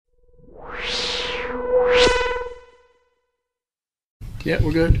Yeah,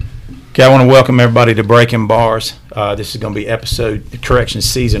 we're good. Okay, I want to welcome everybody to Breaking Bars. This is going to be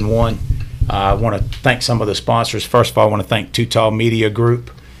season 1. I want to thank some of the sponsors. First of all, I want to thank Too Tall Media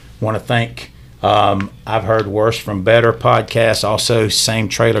Group. I want to thank I've Heard Worse from Better podcast, also Same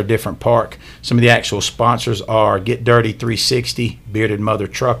Trailer, Different Park. Some of the actual sponsors are Get Dirty 360, Bearded Mother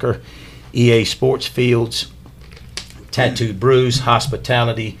Trucker, EA Sports Fields, Tattooed Brews,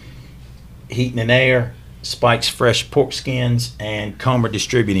 Hospitality, Heating and Air, Spike's Fresh Pork Skins, and Comer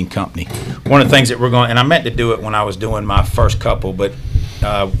Distributing Company. One of the things that we're going, and I meant to do it when I was doing my first couple, but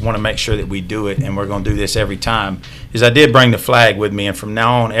want to make sure that we do it, and we're going to do this every time, is I did bring the flag with me, and from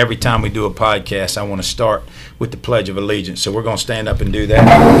now on, every time we do a podcast, I want to start with the Pledge of Allegiance. So we're going to stand up and do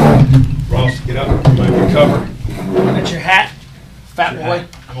that. Ross, get up, move your cover. That's your hat, fat boy.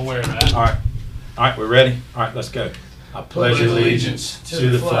 I'm aware of that. All right, we're ready? All right, let's go. I pledge allegiance to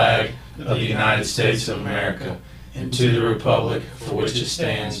the flag of the United States of America and to the republic for which it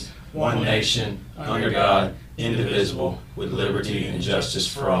stands, one nation, under God, indivisible, with liberty and justice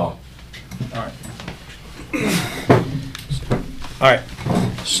for all. All right.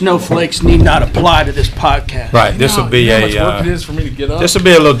 Snowflakes need not apply to this podcast. Right. This will be how much work it is for me to get up? This will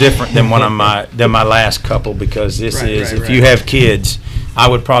be a little different than one of my last couple, because this is if you have kids, I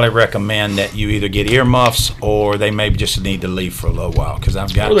would probably recommend that you either get earmuffs or they maybe just need to leave for a little while, because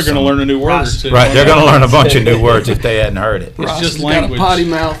I've got. Or they're going to learn a new word or two. Right. They're going to learn a bunch of new words if they hadn't heard it. It's just Ross has language. got a potty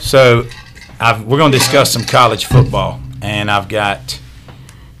mouth. So, we're going to discuss some college football, and I've got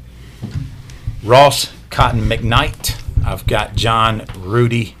Ross Cotton McKnight, I've got John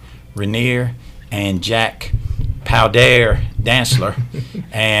Rudy Rainier, and Jack Powder Dantzler,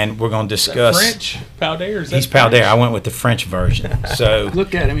 and we're going to discuss. French? Powder? He's Powder. I went with the French version. So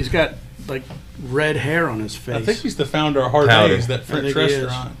Look at him. He's got like red hair on his face. I think he's the founder of Hard Powder. Days, that I French think he is.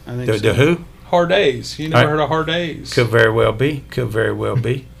 restaurant. I think the so. who? Hard Days. You never All right. heard of Hard Days? Could very well be. Could very well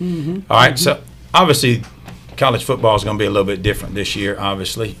be. Mm-hmm. All right. So obviously, college football is going to be a little bit different this year.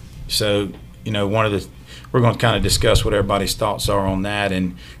 Obviously, so we're going to kind of discuss what everybody's thoughts are on that.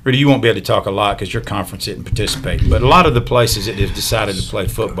 And Rudy, you won't be able to talk a lot because your conference didn't participate. But a lot of the places that have decided to play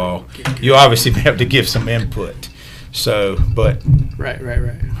football, you obviously be able to give some input. So, but Right.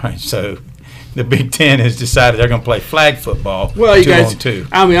 so the Big Ten has decided they're going to play flag football. Well, you 2 guys, on 2.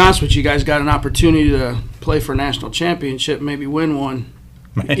 I'll be honest with you, guys got an opportunity to play for a national championship, maybe win one.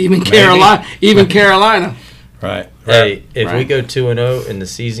 Even Maybe. Carolina. Right. Hey, if we Right. go 2-0 and the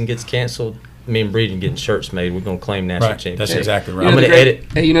season gets canceled, me and Breeden getting shirts made. We're gonna claim national Right. championship. That's exactly right. I'm gonna edit.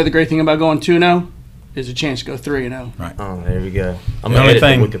 Hey, you know the great thing about going 2-0 is a chance to go 3-0. Oh, there we go. I'm The gonna only edit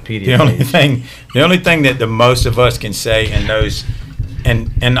thing, the Wikipedia page. the only thing that the most of us can say, and those,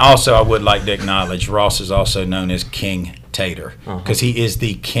 and also I would like to acknowledge Ross is also known as King Tater, because he is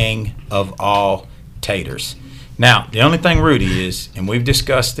the king of all taters. Now, the only thing, Rudy, is, and we've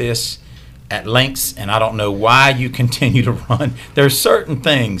discussed this at lengths, and I don't know why you continue to run. There's certain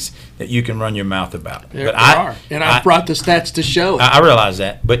things that you can run your mouth about. There are. And I brought the stats to show it. I realize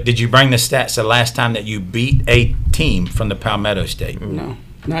that, but did you bring the stats the last time that you beat a team from the Palmetto State? No,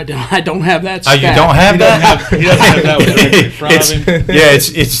 I don't have that Oh, stat. you don't have that? He doesn't have that one directly in front of him. Yeah,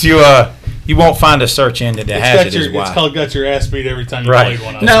 it's you won't find a search engine that has it. Is why. It's called got your ass beat every time you Right.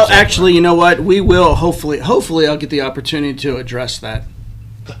 played one. No, actually, you know what? We will hopefully I'll get the opportunity to address that.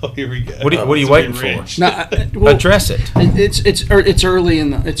 Oh, here we go. What are you It's waiting being for? rich. No, well, Address it. it's early in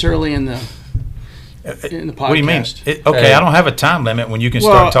the podcast. What do you mean? Okay, I don't have a time limit when you can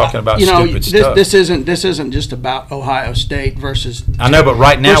start talking about stupid stuff. This isn't just about Ohio State versus. I know, but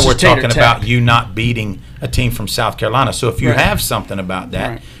right now versus we're Tater talking Tech. about you not beating a team from South Carolina. So if you Right. have something about that,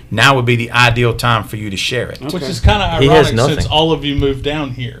 Right. now would be the ideal time for you to share it. Which Okay. is kind of He has ironic nothing. since all of you moved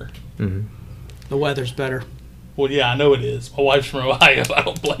down here. The weather's better. Well, yeah, I know it is. My wife's from Ohio. I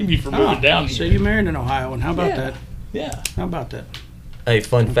don't blame you for moving down here. So you married an Ohioan. How about Yeah. that? Yeah. How about that? Hey,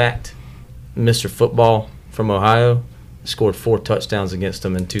 fun fact: Mr. Football from Ohio scored 4 touchdowns against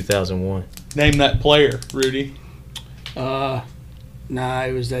them in 2001. Name that player, Rudy. Nah,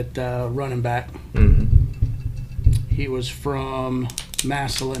 it was that running back. Mm-hmm. He was from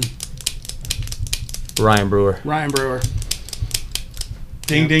Massillon. Ryan Brewer. Ryan Brewer.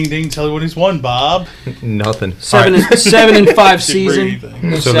 Ding, ding, ding. Tell you what he's won, Bob. Nothing. 7-5 Didn't season. bring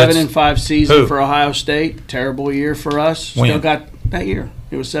anything. So 7-5 season Who? for Ohio State. Terrible year for us. When? Still got that year.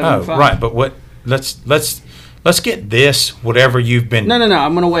 It was 7-5. Oh, right. But what? Let's get this. Whatever you've been. No.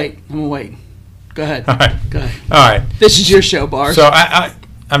 I'm gonna wait. Go ahead. All right. Go ahead. All right. This is your show, Bars. So I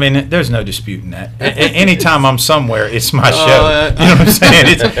I mean, there's no disputing that. Anytime I'm somewhere, it's my show. You know what I'm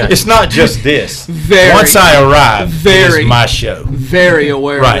saying? It's not just this. Once I arrive, it is my show. Very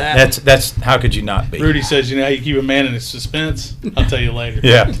aware of that. Right. That's how could you not be? Rudy says, you know how you keep a man in suspense? I'll tell you later.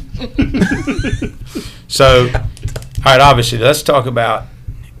 Yeah. So, all right, obviously, let's talk about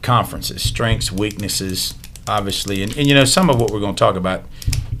conferences, strengths, weaknesses, obviously. And you know, some of what we're going to talk about,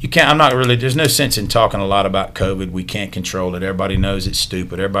 there's no sense in talking a lot about COVID. We can't control it. Everybody knows it's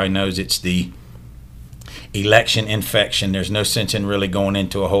stupid. Everybody knows it's the election infection. There's no sense in really going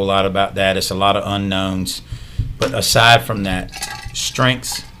into a whole lot about that. It's a lot of unknowns. But aside from that,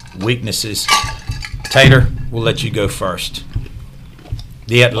 strengths, weaknesses. Tater, we'll let you go first.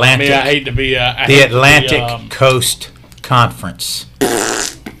 The Atlantic. I hate to be the Atlantic Coast Conference.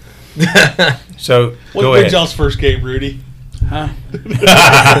 So what go was ahead. y'all's first game, Rudy?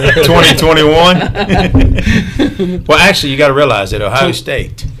 2021. Well, actually, you got to realize that Ohio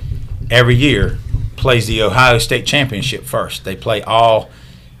State every year plays the Ohio State Championship first. They play all,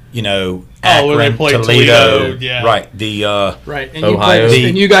 Akron, they play Toledo, yeah. Right? Right, and Ohio.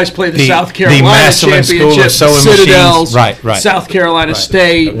 and you guys play the South Carolina Massillon School Championship, of Sewing Citadels, Machines. Right. South Carolina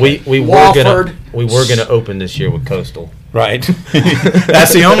State, We were Wofford. gonna open this year with Coastal. Right.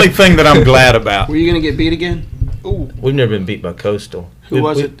 That's the only thing that I'm glad about. Were you going to get beat again? We've never been beat by Coastal. Who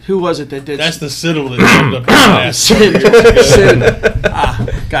was it that did? That's the Citadel that jumped up last Sid.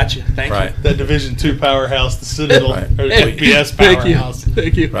 Gotcha. Thank Right. that Division II powerhouse, the Citadel, Right. or the BS Thank you. powerhouse.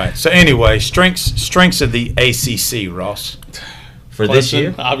 Thank you. Right. So anyway, strengths of the ACC, Ross. For this Clemson,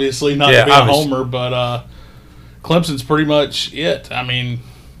 year? obviously, not Yeah, to be obviously. a homer, but Clemson's pretty much it. I mean,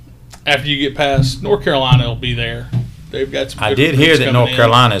 after you get past North Carolina, will be there. They've got some. I good did hear recruits that coming North in.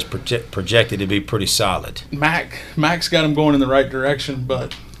 Carolina is projected to be pretty solid. Mac's got them going in the right direction,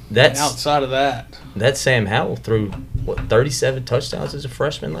 but That's outside of that, Sam Howell threw 37 touchdowns as a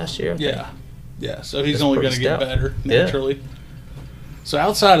freshman last year. I think? yeah. So he's That's only pretty going to get stout. better Yeah. naturally. So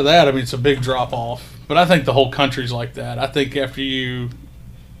outside of that, I mean, it's a big drop off. But I think the whole country's like that. I think after you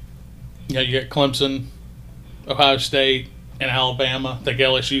get Clemson, Ohio State, and Alabama. I think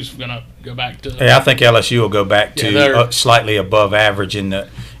LSU's going to go back to. Yeah, I think LSU will go back Yeah, to they're- slightly above average and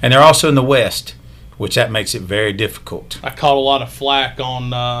they're also in the West, which that makes it very difficult. I caught a lot of flack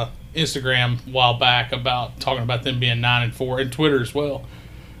on Instagram a while back about talking about them being 9-4, and Twitter as well.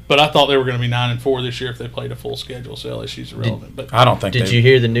 But I thought they were going to be 9-4 this year if they played a full schedule. So LSU's irrelevant. But I don't think. Did you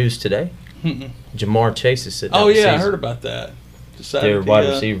hear the news today? Jamar Chase is sitting out oh the yeah, I season. heard about that. Their wide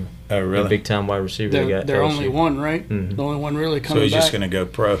receiver, Oh, really? big time wide receiver. They got They're LSU. only one, right? Mhm. The only one really So coming he's back. just going to go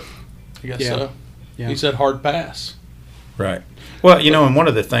pro, I guess Yeah. so. Yeah. He said hard pass. right? Well, and one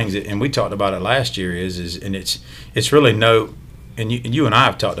of the things that, and we talked about it last year and it's really and you and I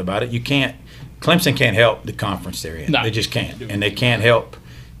have talked about it. Clemson can't help the conference they're in. No. They just can't, and they can't help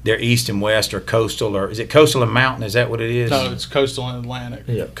their East and West or Coastal or is it Coastal and Mountain? Is that what it is? No, it's Coastal and Atlantic.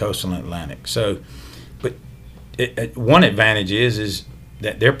 Yeah. Coastal and Atlantic. So, but one advantage is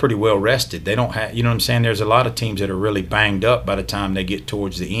that they're pretty well rested. They don't have, you know what I'm saying? There's a lot of teams that are really banged up by the time they get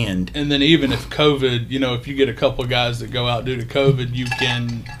towards the end. And then even if COVID, if you get a couple of guys that go out due to COVID, you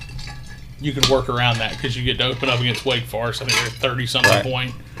can work around that because you get to open up against Wake Forest. I think they're 30-something Right.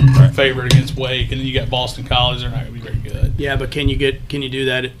 point Right. favorite against Wake, and then you got Boston College. They're not going to be very good. Yeah, but can you do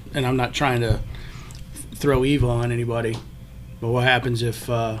that? And I'm not trying to throw evil on anybody, but what happens if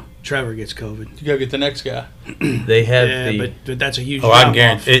Trevor gets COVID? You go get the next guy. They have Yeah, but that's a huge. Oh, I can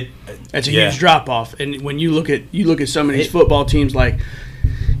drop-off. guarantee it. That's a yeah. huge drop off. And when you look at some of these football teams, like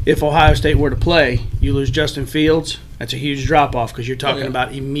if Ohio State were to play, you lose Justin Fields. That's a huge drop off because you're talking yeah.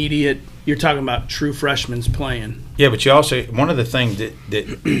 about immediate. You're talking about true freshmen playing. Yeah, but you also, one of the things that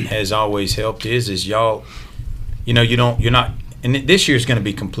has always helped is y'all, you're not, and this year's going to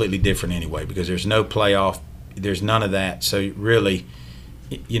be completely different anyway because there's no playoff, there's none of that. So really,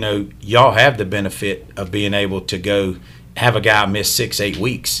 y'all have the benefit of being able to go have a guy miss 6-8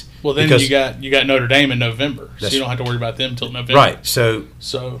 weeks. Well, then because- you got Notre Dame in November, so That's- you don't have to worry about them until November. Right. So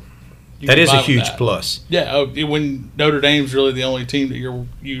So you that can is a buy with huge that. plus. Yeah, when Notre Dame's really the only team that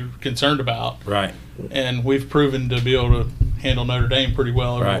you're concerned about, Right. and we've proven to be able to handle Notre Dame pretty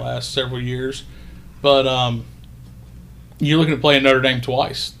well over Right. the last several years. But you're looking at playing Notre Dame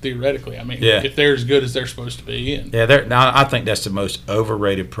twice theoretically. I mean, Yeah. if they're as good as they're supposed to be, and Yeah, I think that's the most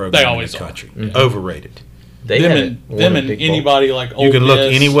overrated program They always in the are. country. Mhm. Overrated. They them haven't and won them a and big bowl. anybody like Ole You can look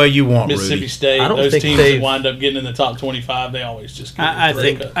Miss, any way you want, Mississippi Rudy. State, I don't those think teams that they've- wind up getting in the top 25, they always just. Get I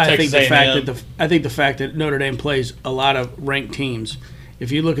think Texas the fact A&M. that the fact that Notre Dame plays a lot of ranked teams.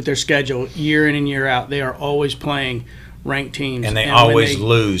 If you look at their schedule year in and year out, they are always playing ranked teams, And they when always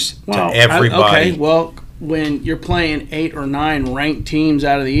lose Well, to everybody. okay, well, when you're playing 8 or 9 ranked teams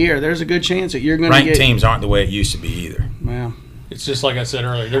out of the year, there's a good chance that you're going to get Ranked teams aren't the way it used to be either. Well, It's just like I said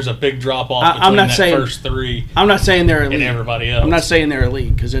earlier. There's a big drop off I'm between not that saying- first 3 I'm not saying they're elite. and everybody else. I'm not saying they're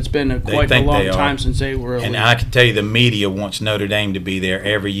elite because it's been quite a think long they are. time since they were elite. And I can tell you the media wants Notre Dame to be there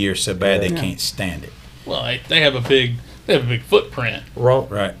every year so bad they Yeah. can't stand it. Well, they have a big footprint.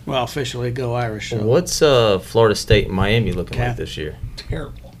 Right. Well, officially go Irish. So. What's Florida State and Miami looking like Cat. this year?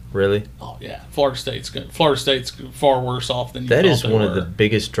 Terrible. Really? Oh yeah, Florida State's good. Florida State's far worse off than you That thought is they one of were. the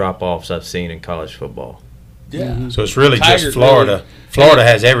biggest drop-offs I've seen in college football. Yeah. So it's really Tigers just Florida. really- Florida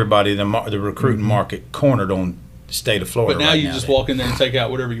has everybody, the recruiting market cornered on the state of Florida. But now right you just walk in there and take out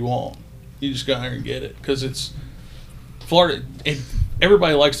whatever you want. You just go in there and get it because it's Florida.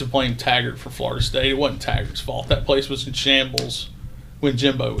 Everybody likes to blame Taggart for Florida State. It wasn't Taggart's fault. That place was in shambles when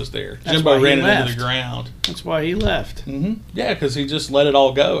Jimbo was there. That's Jimbo why he ran it left. into the ground. That's why he left. Yeah, because he just let it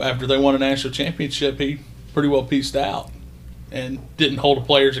all go. After they won a national championship, he pretty well pieced out and didn't hold the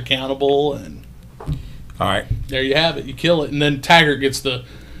players accountable. And All right. there you have it. You kill it. And then Taggart's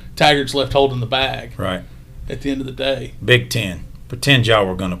left holding the bag Right. at the end of the day. Big Ten. Pretend y'all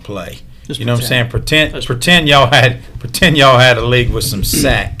were going to play. Just You know what I'm saying? pretend. Pretend y'all had a league with some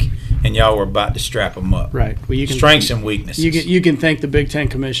sack, and y'all were about to strap them up. Right. Well, you can Strengths and weaknesses. you can thank the Big Ten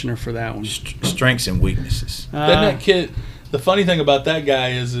commissioner for that one. Strengths and weaknesses. Then that kid, the funny thing about that guy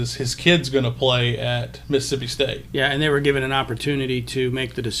is his kid's going to play at Mississippi State. Yeah, and they were given an opportunity to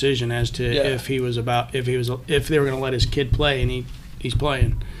make the decision as to Yeah. if they were going to let his kid play, and he's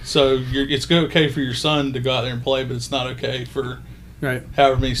playing. So it's okay for your son to go out there and play, but it's not okay for Right.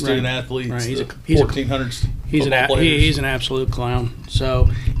 however many student Right. athletes, Right. He's the a 1,400 He's football players. he's an absolute clown. So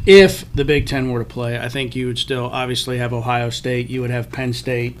if the Big Ten were to play, I think you would still obviously have Ohio State. You would have Penn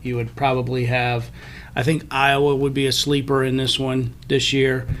State. You would probably have. I think Iowa would be a sleeper in this one this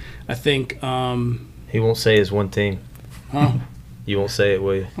year. I think. He won't say his one team. Huh? You won't say it,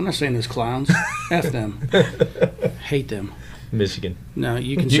 will you? I'm not saying there's clowns. F them. Hate them. Michigan. No,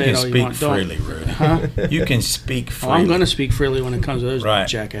 you can You say can it all you speak want. Don't- freely, Rudy. Huh? You can speak Oh, freely. I'm going to speak freely when it comes to those Right.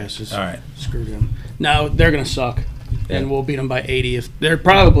 jackasses. All right. Screw them. No, they're going to suck, Yeah. and we'll beat them by 80. If they're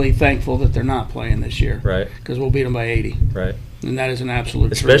probably thankful that they're not playing this year, Right. because we'll beat them by 80, Right. and that is an absolute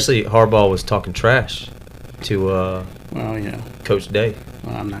truth. Especially Harbaugh was talking trash to Well, you know, Coach Day.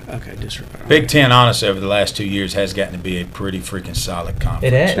 well, I'm not okay. Disregard. Big Ten, honestly, over the last 2 years has gotten to be a pretty freaking solid conference.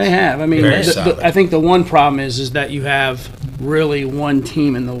 It has. They have. I mean, Very solid. I think the one problem is that you have really one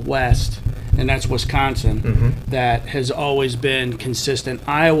team in the West, and that's Wisconsin, Mm-hmm. that has always been consistent.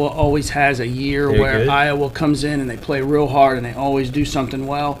 Iowa always has a year They're where good. Iowa comes in and they play real hard and they always do something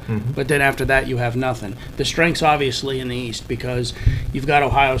well, Mm-hmm. but then after that you have nothing. The strength's obviously in the East because you've got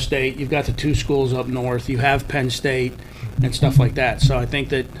Ohio State, you've got the 2 schools up north, you have Penn State and stuff like that. So I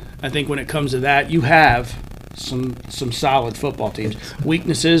think when it comes to that, you have some solid football teams.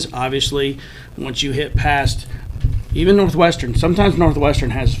 Weaknesses, obviously, once you hit past even Northwestern. Sometimes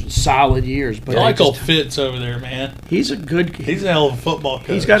Northwestern has solid years, but I like they old just- Fitz over there, man. he's a good. He's a hell of a football coach.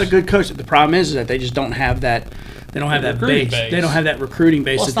 He's got a good coach. The problem is that they just don't have that. They don't have that Recruiting base. base. They don't have that recruiting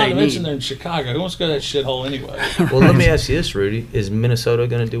base Well, it's that not they to mention need. they're in Chicago. Who wants to go to that shithole anyway? Well, let me ask you this, Rudy: is Minnesota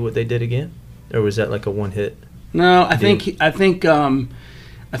going to do what they did again, or was that like a one hit? No, I think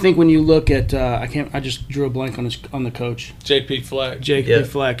when you look at I just drew a blank on the coach, JP Fleck. Jake Yeah.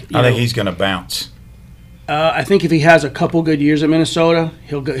 Fleck. I think he's going to bounce. I think if he has a couple good years at Minnesota,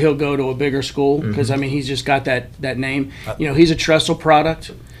 he'll go to a bigger school because I mean he's just got that name. You know, he's a Tressel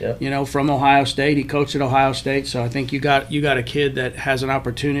product. Yep. You know, from Ohio State. He coached at Ohio State, so I think you got a kid that has an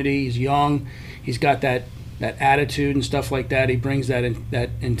opportunity. He's young. He's got that attitude and stuff like that. He brings that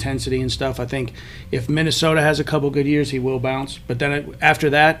intensity and stuff. I think if Minnesota has a couple good years, he will bounce. But then after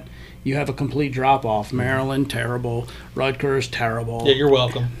that, you have a complete drop off. Maryland, terrible. Rutgers, terrible. Yeah, you're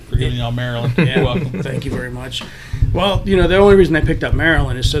welcome for giving y'all Maryland. You're welcome. Thank you very much. Well, you know, the only reason they picked up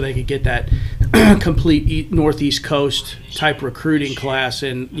Maryland is so they could get that complete Northeast Coast type recruiting class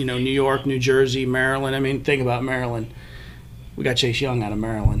in, you know, New York, New Jersey, Maryland. I mean, think about Maryland. We got Chase Young out of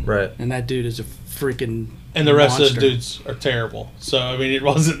Maryland. Right. And that dude is a freaking And the rest monster. of the dudes are terrible. So I mean, it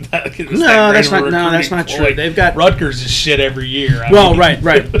wasn't that. It was No, that great that's of a not- no, recruiting that's not true. point. They've got- Rutgers is shit every year. I Well, mean,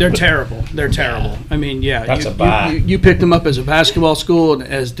 right. They're terrible. They're terrible. I mean, yeah. That's a buy. You picked them up as a basketball school and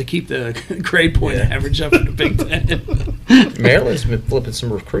as to keep the grade point average up in the Big Ten. Maryland's been flipping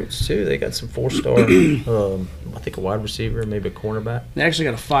some recruits too. They got some 4-star, I think a wide receiver, maybe a cornerback. They actually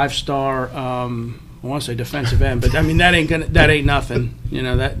got a 5-star. I want to say defensive end, but I mean that ain't nothing. You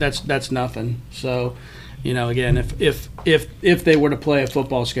know that's nothing. So, you know, again, if they were to play a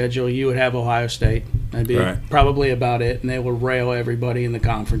football schedule, you would have Ohio State. That'd be Right. probably about it, and they will rail everybody in the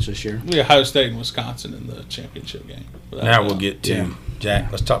conference this year. We Ohio State and Wisconsin in the championship game. without Now a we'll doubt. get to Yeah.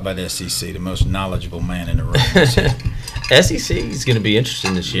 Jack. Let's talk about the SEC, the most knowledgeable man in the room. SEC is going to be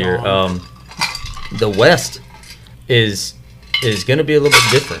interesting this year. The West is going to be a little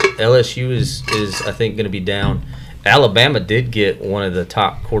bit different. LSU is I think going to be down. Alabama did get one of the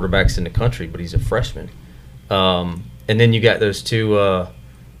top quarterbacks in the country, but he's a freshman. And then you got those two,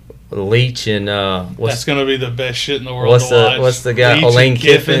 Leach and That's what's going to be the best shit in the world to watch. what's the guy? Leach Lane and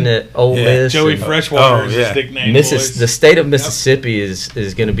Kiffin at Ole Yeah. Miss. Joey and Freshwater is yeah. his nickname. The state of Mississippi is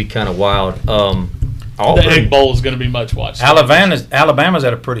going to be kind of wild. The Auburn, Egg Bowl is going to be much watched. Alabama's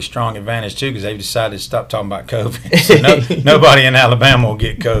at a pretty strong advantage too because they've decided to stop talking about COVID. So nobody in Alabama will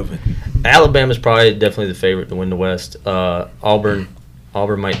get COVID. Alabama's probably definitely the favorite to win the West. Auburn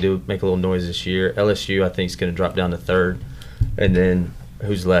might make a little noise this year. LSU I think is going to drop down to third, and then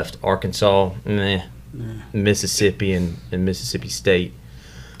who's left? Arkansas, meh. Mississippi and Mississippi State.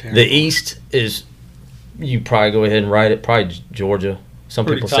 Terrible. The East is you probably go ahead and write it. Probably Georgia. Some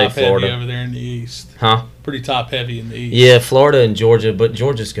Pretty people say top heavy Florida, over there in the East. huh? Pretty top heavy in the East. Yeah, Florida and Georgia, but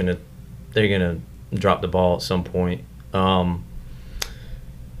they're gonna drop the ball at some point.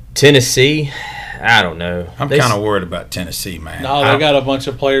 Tennessee, I don't know. I'm kind of worried about Tennessee, man. No, they got a bunch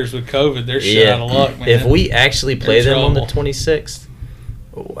of players with COVID. They're shit Yeah. out of luck, man. If we actually play They're them on the trouble. 26th,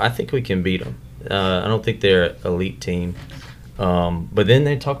 I think we can beat them. I don't think they're an elite team. But then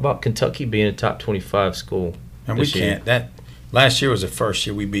they talk about Kentucky being a top 25 school. and we this year. can't. That last year was the first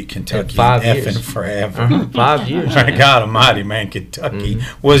year we beat Kentucky. 5 effing years. forever. 5 years. My God Almighty, man! Kentucky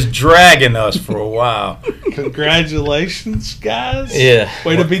was dragging us for a while. Congratulations, guys. Yeah.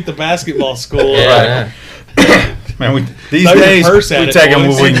 Way to beat the basketball school. Yeah. Man, these Know your days purse at we it, take them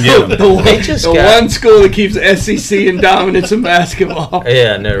boys. where we can get them. They just The got- one school that keeps SEC in dominance in basketball.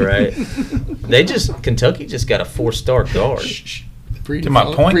 Yeah, I know, right? Kentucky just got a 4-star guard. Breed To my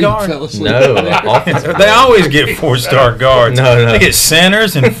fell- point Breed guard? fell asleep. No, offensive They always get 4-star guards. No. They get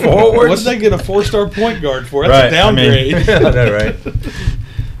centers and What forwards. did they get a 4-star point guard for? That's Right, a I mean- downgrade. I know, right?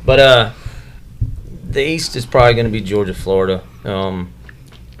 But the East is probably going to be Georgia, Florida,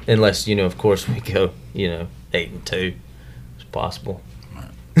 unless of course, we go 8-2. It's possible.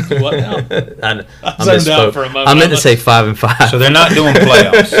 What now? I zoned out misspoke. for a moment. I meant to say 5-5. So they're not doing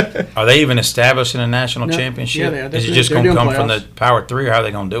playoffs. Are they even establishing a national No. championship? Yeah, they are. Is it just They're going to doing come from the playoffs. Power 3, or how are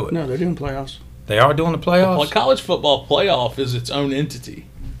they going to do it? No, they're doing playoffs. They are doing the Well, playoffs? college football playoff is its own entity.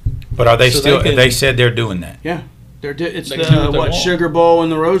 But are they So still, they they can- said they're doing that. Yeah, it's They can do the what they want. Sugar Bowl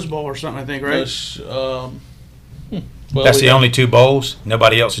and the Rose Bowl or something. I think right. Well, That's we the got- only 2 bowls?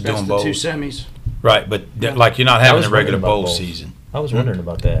 Nobody else is That's doing the two bowls? semis. Right, but Yeah. like you're not I having was a regular wondering about bowl bowls. season. I was wondering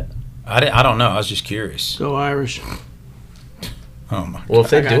about that. I don't know. I was just curious. Go Irish. Oh, my Well, if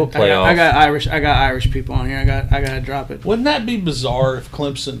they I do a got- playoff, I got Irish people on here. I got to drop it. Wouldn't that be bizarre if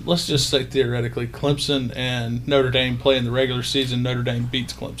Clemson, let's just say theoretically, Clemson and Notre Dame play in the regular season, Notre Dame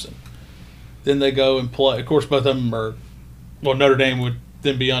beats Clemson. Then they go and play. Of course, both of them are, Notre Dame would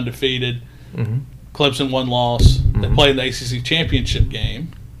then be undefeated. Mhm. Clemson one loss. They Mhm. play in the ACC championship game.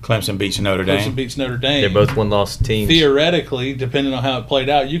 Clemson beats Notre Clemson Dame. beats Notre Dame. they're both one-loss teams. Theoretically, depending on how it played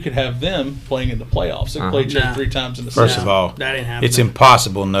out, you could have them playing in the playoffs. They Uh-huh. play each other Nah. 3 times in the First season. of all, That ain't happening. it's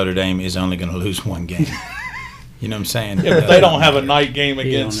impossible Notre Dame is only going to lose one game. You know what I'm saying? Yeah, but they don't have a night game You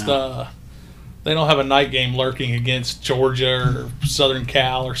don't against. know. They don't have a night game lurking against Georgia or Southern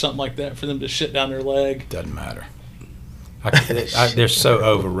Cal or something like that for them to shit down their leg. Doesn't matter. They're so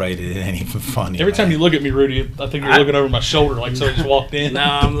overrated. It ain't even funny. Every time man. you look at me, Rudy, I think you're looking over my shoulder like somebody just walked in. No,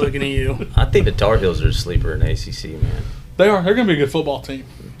 I'm looking at you. I think the Tar Heels are a sleeper in the ACC, man. They are. They're going to be a good football team.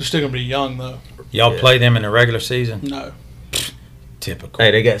 They're still going to be young though. Y'all Yeah. play them in the regular season? No. Typical. Hey,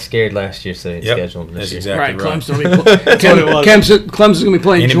 they got scared last year, so they Yep, scheduled them this that's year. exactly Right, right. Clemson will be That's what it was. Clemson's going to be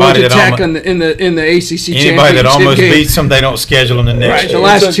playing Anybody Georgia that Tech in the ACC Anybody that championship almost game. beats them, they don't schedule them the next Right, the year.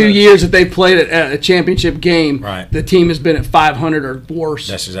 last 2 years that they played at a championship game, Right. the team has been at 500 or worse.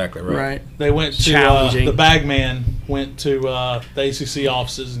 That's exactly right. right. They went to Challenging. the bag man went to the ACC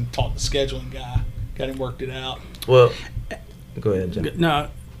offices and talked to the scheduling guy. Got him worked it out. Well, go ahead, Jim. No,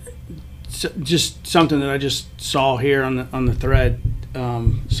 just something that I just saw here on the thread.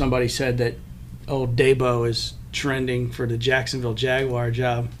 Somebody said that old Dabo is trending for the Jacksonville Jaguar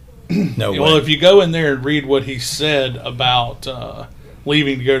job. No Well, way. if you go in there and read what he said about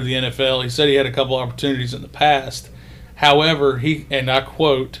leaving to go to the NFL, he said he had a couple opportunities in the past. However, he, and I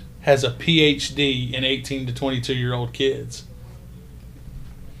quote, has a PhD in 18 to 22-year-old kids.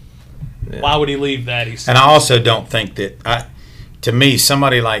 Yeah. Why would he leave that? He said. And I also don't think that to me,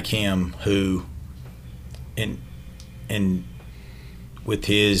 somebody like him who, in with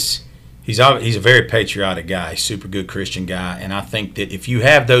his He's a very patriotic guy, super good Christian guy, and I think that if you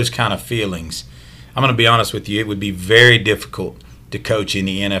have those kind of feelings, I'm going to be honest with you, it would be very difficult to coach in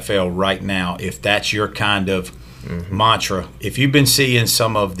the NFL right now if that's your kind of mantra. If you've been seeing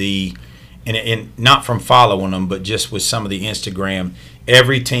some of the, and not from following them, but just with some of the Instagram,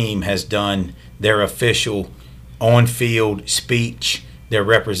 every team has done their official on-field speech, their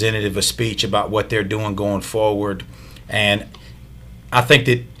representative speech about what they're doing going forward, and I think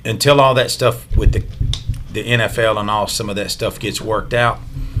that until all that stuff with the NFL and all some of that stuff gets worked out,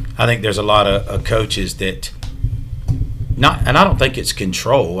 I think there's a lot of coaches that and I don't think it's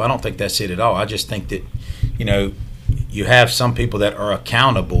control. I don't think that's it at all. I just think that, you have some people that are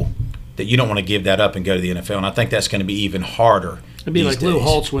accountable that you don't want to give that up and go to the NFL, and I think that's going to be even harder. It'd be these like Lou days.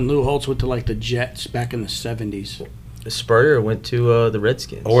 Holtz when Lou Holtz went to like the Jets back in the 70s. Spurrier went to the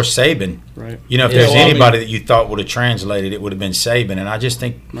Redskins. Or Saban. Right. If Yeah, there's well, I anybody that you thought would have translated, it would have been Saban. And I just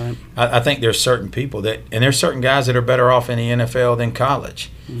think, Right. I think there's certain people and there's certain guys that are better off in the NFL than college.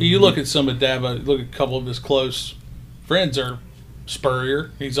 You look at some of Dabo, look at a couple of his close friends are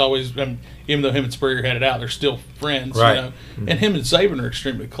Spurrier. He's always, even though him and Spurrier had it out, they're still friends. Right. And him and Saban are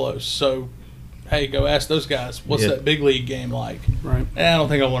extremely close. So, hey, go ask those guys, what's that big league game like? Right. And I don't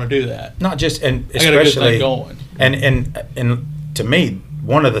think I want to do that. Not just, and I got a good especially, thing going. and to me,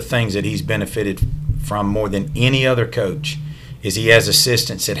 one of the things that he's benefited from more than any other coach is he has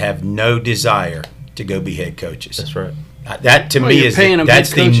assistants that have no desire to go be head coaches. That's right. That to Well, me you're is paying them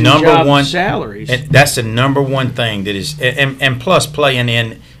that's head the coaching number job one salaries. and that's the number one thing that is, and plus playing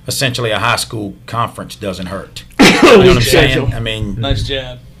in essentially a high school conference doesn't hurt. You know what I'm saying? I mean, Nice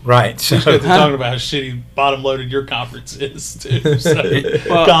jab. right? So They're talking about how shitty bottom loaded your conference is, too. So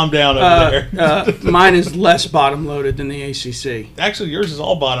Well, calm down over there. Mine is less bottom loaded than the ACC. Actually, yours is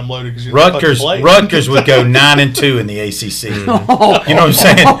all bottom loaded because you're the fucking place. Rutgers would go 9-2 in the ACC. You know what Oh. I'm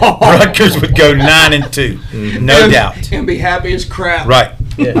saying? Rutgers would go 9-2, no doubt. And be happy as crap. Right,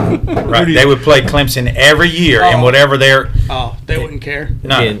 Yeah. right. They would play Clemson every year, and Oh. whatever their Oh, they wouldn't care.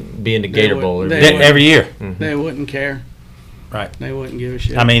 no, Be in the Gator would- Bowl. they would. every year. They wouldn't care. Right. They wouldn't give a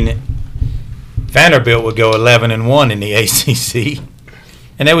shit. I mean, Vanderbilt would go 11-1 in the ACC,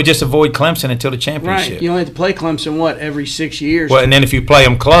 and they would just avoid Clemson until the championship. right. You only have to play Clemson, every 6 years? Well, and then if you play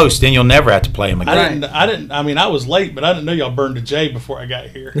them close, then you'll never have to play them again. I mean, I was late, but I didn't know y'all burned a J before I got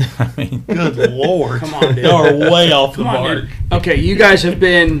here. I mean, Good Lord. Come on, dude. Y'all are way off the Come on, mark. dude. Okay, you guys have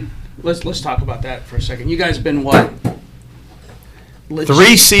been. Let's talk about that for a second. You guys have been what?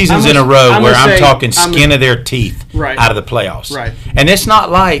 3 seasons in a row where I'm talking skin of their teeth Right. out of the playoffs. Right. And it's not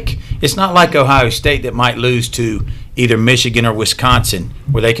like Ohio State that might lose to either Michigan or Wisconsin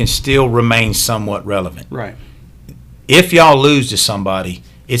where they can still remain somewhat relevant. Right. If y'all lose to somebody,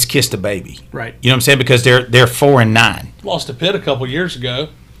 it's kiss the baby. Right. You know what I'm saying? Because they're 4-9. Lost to Pitt a couple years ago,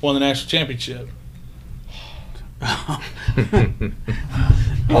 won the national championship.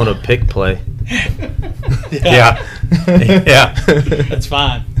 On a pick play. Yeah. Yeah. That's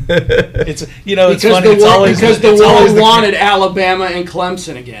fine. It's it's Because funny. the It's world, always because the it's always world wanted Alabama and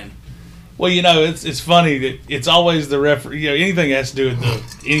Clemson again. Well, it's funny that it's always the referee. Anything that has to do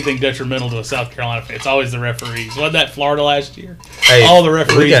with anything detrimental to a South Carolina fan, it's always the referees. Wasn't that Florida last year? Hey, All the we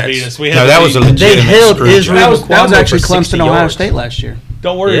referees got- beat us. We had No, to that was a beat- They legitimate held screw Israel job. That was Cuomo actually for 60 Clemson, Ohio yards. State last year.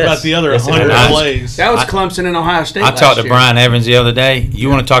 Don't worry Yes. about the other Yes, it 100 was. plays. That was Clemson and Ohio State. I last talked to year. Brian Evans the other day. You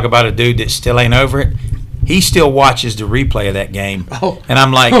want to talk about a dude that still ain't over it? He still watches the replay of that game. Oh. And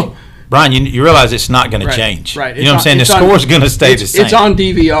I'm like, Brian, you realize it's not going Right, to change. right. You know what I'm It's saying? on- The it's on- score's going to stay the same. It's on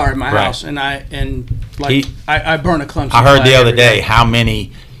DVR at my Right. house, and I He- burn a Clemson. I heard flag the other every day how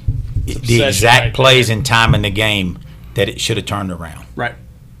many, the obsession exact right plays there. and time in the game that it should have turned around. Right.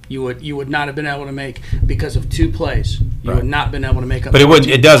 You would not have been able to make because of 2 plays. You Right. would not have been able to make up. But 14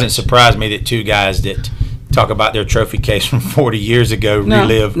 it doesn't points. surprise me that 2 guys that talk about their trophy case from 40 years ago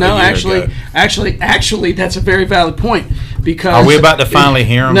relive No, a year actually, ago. actually, that's a very valid point because. Are we about to finally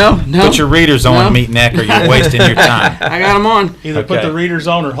hear them? No. Put your readers on, No. Meat Neck, or you're wasting your time. I got them on. Either put Okay. the readers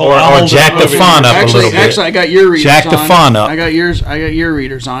on or Or hold jack the font up a Actually, little bit. I got your readers Jack on. the font up. I got your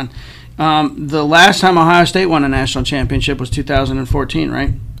readers on. The last time Ohio State won a national championship was 2014,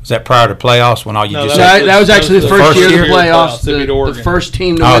 right? Is that prior to playoffs when all you No, just that said? That was actually the first year of the year of playoffs. They beat The Oregon. first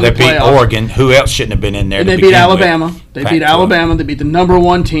team to Oh, win they the beat playoffs. Oregon. Who else shouldn't have been in there? And to they beat begin with? Alabama. They beat Pac-12. Alabama. They beat the number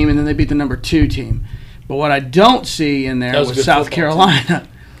 1 team, and then they beat the number 2 team. But what I don't see in there That was a was good South football Carolina.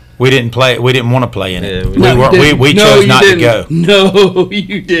 We didn't play. We didn't want to play in it. Yeah, we chose not to go. No,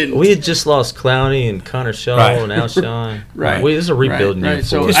 you didn't. We had just lost Clowney and Connor Shaw Right. and Alshon. Right. This is a rebuilding year.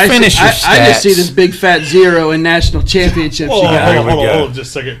 So Just I finish your I just see stats. this big fat zero in national championships. Hold you on, got. hold Here we on, go. hold on, just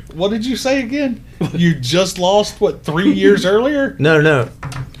a second. What did you say again? You just lost, 3 years earlier? No.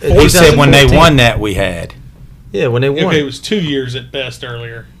 He said when they 2014. won that we had. Yeah, when they won. Okay, it was 2 years at best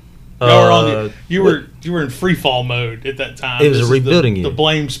earlier. Y'all were on the, you were in free fall mode at that time. It was This a is rebuilding the year.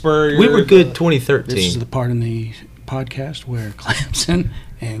 blame Spurrier. we were good This is 2013. the part in the podcast where Clemson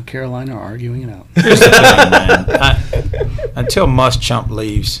and Carolina are arguing it out. Here's the thing, man. Until Muschamp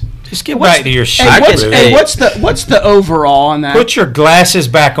leaves, just get back to your shit. Hey, Ruth. what's the overall on that? Put your glasses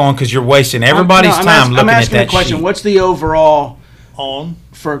back on because you're wasting everybody's time looking I'm at asking that a question. sheet. What's the overall on.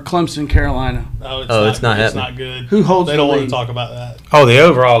 for Clemson, Carolina? No, it's not It's happening. not good. Who holds They the don't want lead? to talk about that. Oh, the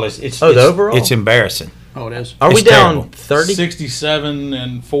overall is it's Oh, the overall? it's embarrassing. Oh, it is. Are we It's down terrible. 30? 67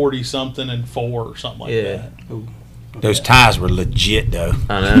 and 40 something and 4 or something like Yeah. that. Those ties were legit though.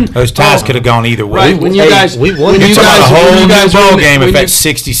 I know. Those ties could have gone either way. Right, when you Hey, guys, we won. when You're you talking guys, about a when whole you guys new were in ball the- game when if you- that's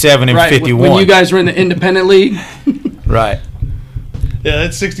 67 and right, 51. when you guys were in the independent league. Right. Yeah,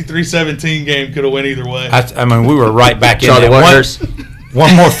 that 63-17 game could have went either way. I mean, we were right back in Charlie that. Whitehurst.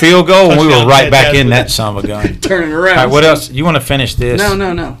 One more field goal, and we were Touchdown, right back in fantastic. that son of a gun. Turning around. All right, what else? You want to finish this?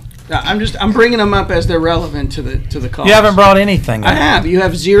 No. I'm bringing them up as they're relevant to the cause. You haven't brought anything I up. have. You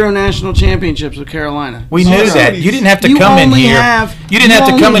have 0 national championships with Carolina. We Oh, knew no. that. You didn't have to You come in only here. have- You didn't you have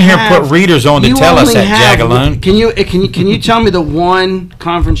to come only in here and have- put readers on to You tell us only that, have- Jagaloon. Can you tell me the one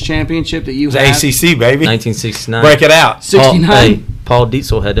conference championship that you It was have? ACC, baby. 1969. Break it out. 69. Paul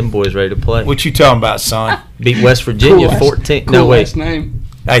Dietzel had them boys ready to play. What you talking about, son? Beat West Virginia Cool 14. Cool No, wait. last name.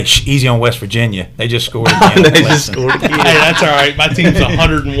 Hey, easy on West Virginia. They just scored again. They just scored Hey, again. that's all right. My team's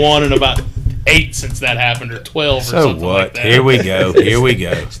 101 and about 8 since that happened, or 12 or So something what? like that. Here we go. Here we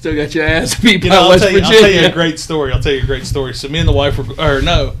go. Still got your ass beat You by know, I'll West tell you Virginia. a great story. So me and the wife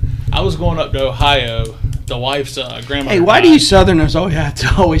I was going up to Ohio. The wife's grandmother. Hey, why do died. you Southerners always have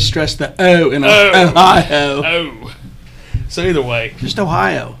to always stress the O in Ohio? Oh. So either way, Just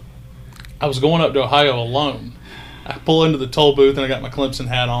Ohio. I was going up to Ohio alone. I pull into the toll booth and I got my Clemson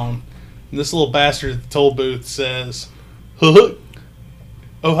hat on. And this little bastard at the toll booth says, "Huh,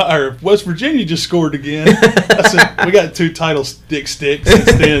 Ohio, or West Virginia just scored again." I said, "We got 2 title stick sticks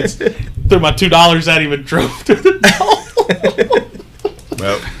since then." Threw my $2 at him and drove through the toll.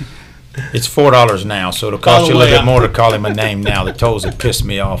 Well, it's $4 now, so it'll By cost the you a little way, bit more to call him a name now. The tolls have pissed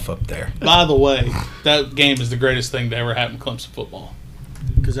me off up there. By the way, that game is the greatest thing to ever happen to Clemson football.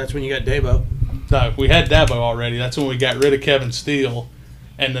 Because that's when you got Dabo. No, we had Dabo already. That's when we got rid of Kevin Steele.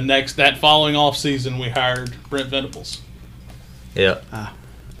 And that following off season, we hired Brent Venables. Yeah.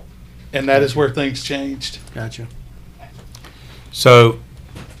 And that is where things changed. Gotcha. So,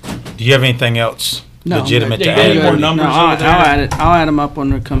 do you have anything else legitimate to Yeah, add? any more numbers No, I'll over there? add it. I'll add them up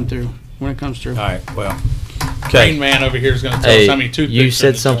when it comes through. When it comes through. All right, well, Rain okay. Man over here is going to tell us how many Hey, toothpicks. you said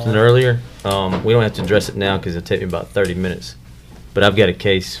in the something jar. earlier. We don't have to address it now because it'll take me about 30 minutes. But I've got a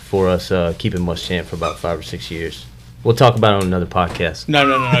case for us keeping Muschamp for about 5 or 6 years. We'll talk about it on another podcast. No.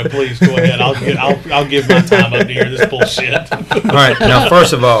 Please go ahead. I'll give my time up to hear this bullshit. All right, now,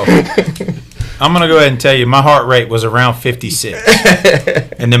 first of all, I'm going to go ahead and tell you my heart rate was around 56.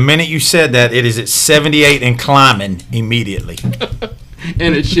 And the minute you said that, it is at 78 and climbing immediately.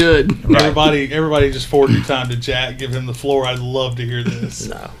 And it should. Right. Everybody, just forward your time to Jack. Give him the floor. I'd love to hear this.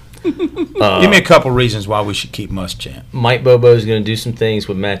 No. Give me a couple reasons why we should keep Muschamp. Mike Bobo is going to do some things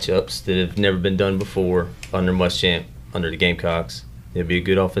with matchups that have never been done before under Muschamp, under the Gamecocks. He'll be a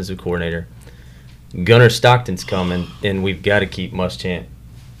good offensive coordinator. Gunnar Stockton's coming, and we've got to keep Muschamp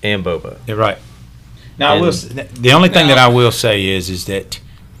and Bobo. You're right. Now, And- the only thing that I will say is that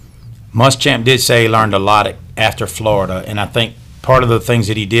Muschamp did say he learned a lot after Florida, and I think part of the things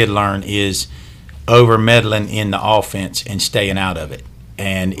that he did learn is over meddling in the offense and staying out of it.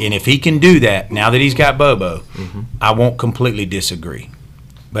 And if he can do that, now that he's got Bobo, I won't completely disagree.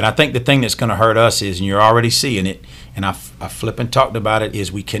 But I think the thing that's going to hurt us is, and you're already seeing it, and I flippin' talked about it,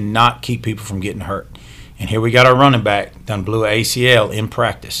 is we cannot keep people from getting hurt. And here we got our running back done blew a ACL in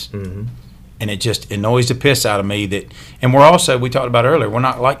practice. And it just annoys the piss out of me that, and we're also, we talked about earlier, we're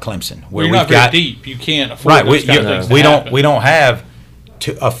not like Clemson where You're we've not very got deep. You can't afford right. those kind of things to We happen. don't have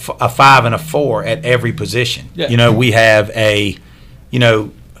a 5 and a 4 at every position. Yeah. You know, we have our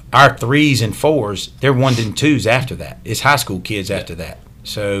 3s and 4s. They're 1s and 2s after that. It's high school kids after that.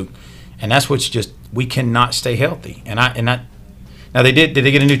 So, and that's what's just, we cannot stay healthy. And I now did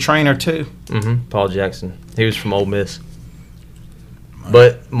they get a new trainer too? Paul Jackson. He was from Ole Miss.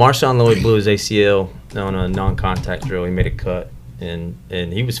 But Marshawn Lloyd blew his ACL on a non-contact drill. He made a cut.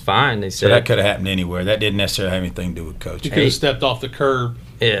 and he was fine. They So said that could have happened anywhere. That didn't necessarily have anything to do with You coaching. could have stepped off the curb.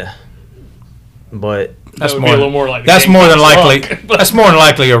 yeah, but That's would be a little more like the that's game more than comes likely. along, but- That's more than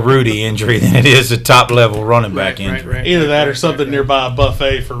likely a Rudy injury than it is a top level running back injury. Either that or something nearby a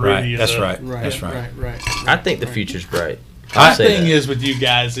buffet for Rudy. Right. That's right. Right, That's right. right. I think the future's bright. The I'll say thing that. is with you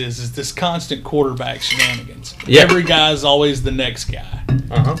guys is this constant quarterback shenanigans. Yeah. Every guy's always the next guy.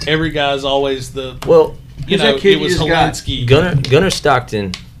 Uh-huh. Every guy's always the Well, you Who's that know kid it was you just got? Helensky. Gunnar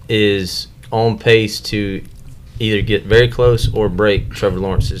Stockton is on pace to either get very close or break Trevor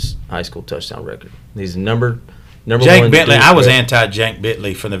Lawrence's high school touchdown record. He's number Jake one. Bentley. Duke I was grad. anti Jake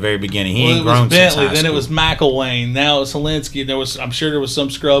Bentley from the very beginning. He Well, ain't it grown was Bentley, since high then school. it was McElwain, now it's Helensky. I'm sure there was some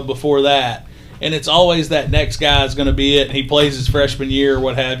scrub before that, and it's always that next guy is going to be it. And he plays his freshman year or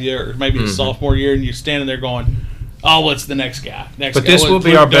what have you, or maybe his sophomore year, and you're standing there going, "Oh, what's the next guy? Next But guy. this Well, will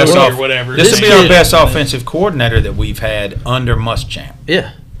be Luke our best Doty off. or whatever." This This will be our kid- best offensive coordinator that we've had under Muschamp.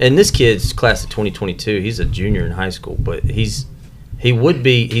 Yeah, and this kid's class of 2022. He's a junior in high school, but he's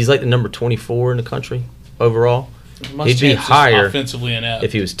like the number 24 in the country overall. He'd be Muschamp's just higher offensively inept.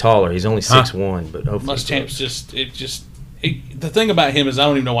 if he was taller. He's only Huh. 6'1", but hopefully Muschamp's the thing about him is I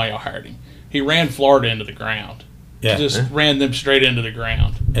don't even know why y'all hired him. He ran Florida into the ground. Yeah. Just ran them straight into the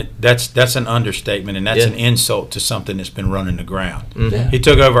ground. That's an understatement, and that's Yeah. an insult to something that's been running the ground. Mhm. He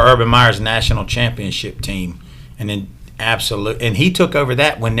took over Urban Meyer's national championship team, and then and he took over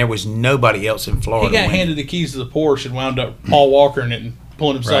that when there was nobody else in Florida. He got winning. handed the keys to the Porsche and wound up Paul Walker in it and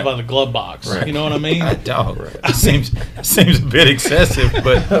pulling himself Right. out of the glove box. Right. You know what I mean? That dog. It seems a bit excessive,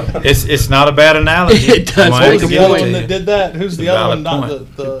 but it's not a bad analogy. It does I'm gonna make Who's a give the it other to one you. that did that? Who's the It's a other one? valid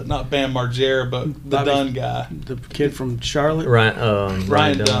Not the not Bam Margera, but the Bobby- Dunn guy, The kid from Charlotte.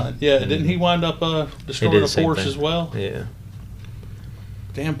 Ryan Dunn. Yeah, didn't he wind up destroying did a the same Porsche thing. as well? Yeah.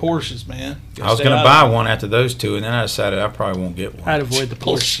 Damn Porsches, man. I was going to buy one after those two, and then I decided I probably won't get one. I'd avoid the Porsche.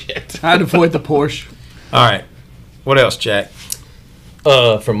 Bullshit. I'd avoid the Porsche. All right. What else, Jack?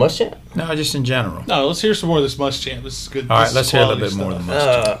 From Muschamp? No, just in general. No, let's hear some more of this Muschamp. This is good. All right, This is let's hear a little quality bit more of the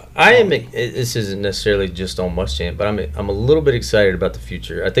stuff. Muschamp. This isn't necessarily just on Muschamp, but I'm a little bit excited about the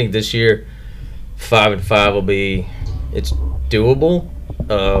future. I think this year, 5-5 will be, it's doable.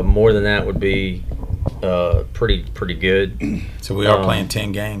 More than that would be pretty good. So we are playing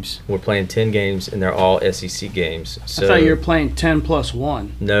 10 games. We're playing 10 games, and they're all SEC games. So I thought you were playing 10 plus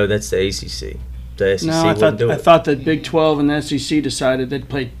 1. no, that's the ACC. The SEC No, I wouldn't thought do I it. thought that Big 12 and the SEC decided they'd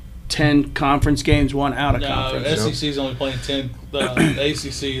play 10 conference games, one out of No, conference. SEC's only playing 10. The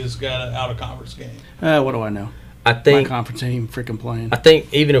ACC has got an out-of-conference game. What do I know? I My think conference ain't even freaking playing. I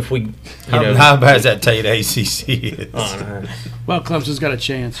think even if we, How bad does that tell you the ACC is? Well, Clemson's got a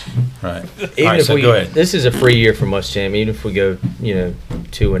chance. Right. All even right, if so we, go ahead. this is a free year for Muschamp. Even if we go,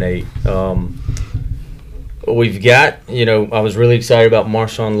 2-8, we've got, I was really excited about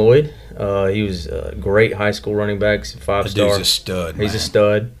Marshawn Lloyd. He was a great high school running back, That 5-star. dude's a stud, He's man. a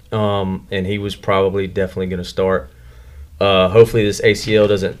stud, and he was definitely going to start. Hopefully, this ACL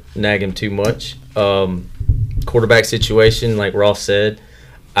doesn't nag him too much. Quarterback situation, like Ross said,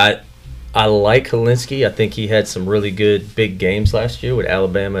 I like Helensky. I think he had some really good big games last year with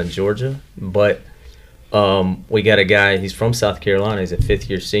Alabama and Georgia. But we got a guy, he's from South Carolina. He's a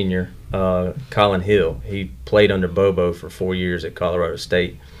fifth-year senior, Colin Hill. He played under Bobo for 4 years at Colorado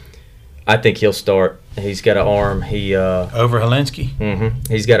State. I think he'll start. He's got an arm. Over Helensky?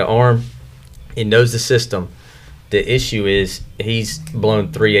 He's got an arm. He knows the system. The issue is he's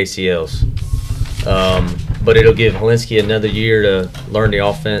blown 3 ACLs. But it'll give Helensky another year to learn the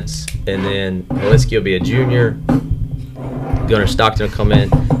offense, and then Helensky will be a junior. Gunnar Stockton will come in.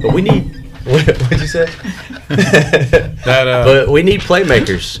 But we need – what'd you say? But we need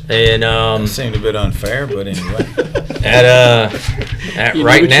playmakers. And Seemed a bit unfair, but anyway. at You knew right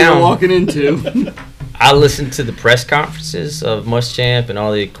what you were now – walking into. I listen to the press conferences of Muschamp and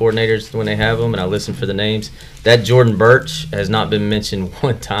all the coordinators when they have them, and I listen for the names. That Jordan Birch has not been mentioned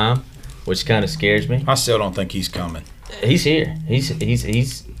one time, which kind of scares me. I still don't think he's coming. He's here.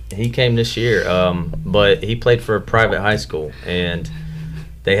 He came this year, but he played for a private high school, and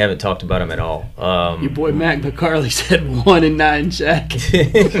they haven't talked about him at all. Your boy Mac McCarley said 1-9, Jack.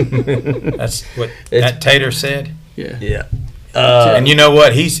 That's what that Tater said. Yeah. Yeah. And you know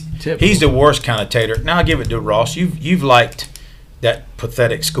what? He's Typical. the worst kind of Tater. Now I'll give it to Ross. You've liked that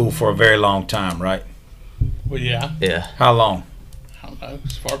pathetic school for a very long time, right? Well, yeah. Yeah. How long? I don't know.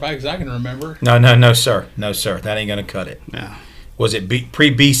 As far back as I can remember. No, sir. No, sir. That ain't gonna cut it. No. Was it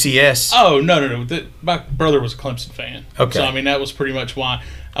pre-BCS? Oh, no. My brother was a Clemson fan. Okay. So, I mean, that was pretty much why.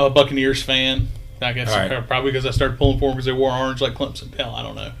 I'm a Buccaneers fan. I guess All right. probably because I started pulling for them because they wore orange like Clemson. Hell, I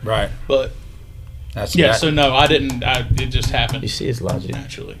don't know. Right. But That's Yeah. that- So no, I didn't. It just happened You see his logic.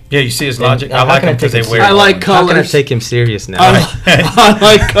 naturally. yeah. You see his logic. And I how like can I him because take they him wear. I like orange. How can I colors. take him serious now? I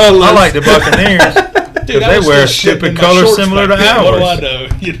like colors. I like the Buccaneers. Dude, they I was wear a still stupid shitting in my color shorts similar back to then. What do ours. I know?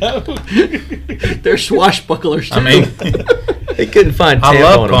 You know. They're swashbucklers too. I mean, He couldn't find I Tampa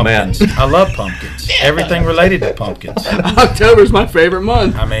love on a map. pumpkins. I love pumpkins. Everything related to pumpkins. October's my favorite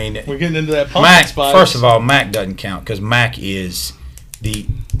month. I mean, We're getting into that pumpkin Mac. spice. First of all, Mac doesn't count because Mac is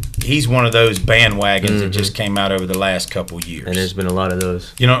he's one of those bandwagons that just came out over the last couple years. And there's been a lot of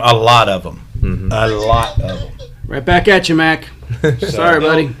those. You know, a lot of them. A lot of them. Right back at you, Mac. Sorry,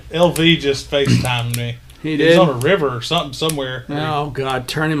 buddy. LV just FaceTimed me. He He's did. on a river or something somewhere. Oh God,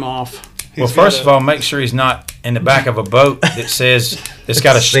 turn him off. Well, He's first got of all, make sure he's not in the back of a boat that says it's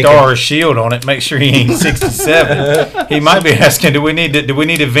got a Sinking. star or shield on it. Make sure he ain't 67. He might be asking, do we need to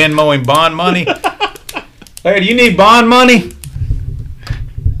Venmo him bond money? Hey, do you need bond money?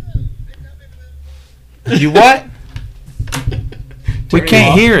 You what? We Turn him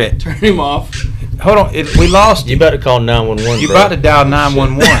can't off. hear it. Turn him off. Hold on, we lost You you. better call 911. You bro. about to dial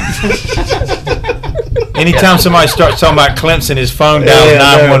 911. Anytime somebody starts talking about Clemson, his phone dials Yeah,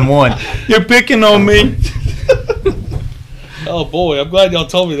 I know. 911. You're picking on me. Oh boy, I'm glad y'all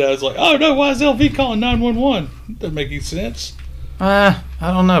told me that. I was like, oh no, why is LV calling 911? Doesn't make any sense. I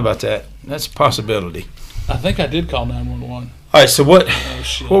don't know about that. That's a possibility. I think I did call 911. All right, so what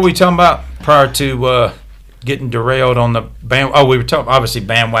shit. were we talking about prior to getting derailed on the band? Oh, we were talking obviously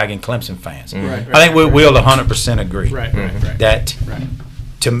bandwagon Clemson fans. Right. I think we'll 100% agree Right. that Right.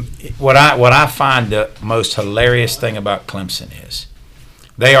 to what I find the most hilarious thing about Clemson is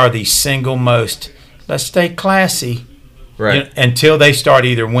they are the single most, let's stay classy, Right. until they start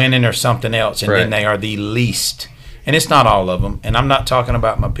either winning or something else, and then Right. they are the least. And it's not all of them. And I'm not talking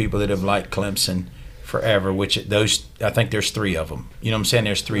about my people that have liked Clemson forever, which I think there's 3 of them. You know what I'm saying?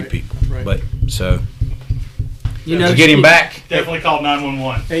 There's 3 people. right. But so You to get him back, Definitely called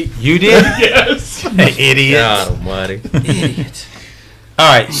 911. you did, Yes. idiot. God almighty. Idiot. All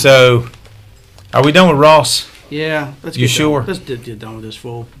right, so are we done with Ross? Yeah. Let's You get sure? Done. Let's get done with this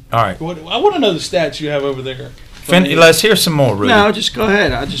fool. All right, I want to know the stats you have over there. let's hear some more, Rudy. No, just go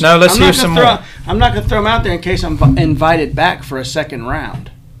ahead. No, let's I'm hear not some gonna more. I'm not going to throw him out there in case I'm invited back for a second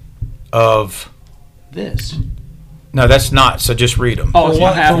round. Of This. no, that's not. So just read them. Oh, For it's one-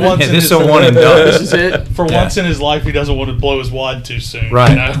 not for happening. once Yeah, in this is his- a one and done. This is it. For Yeah. once in his life, he doesn't want to blow his wad too soon.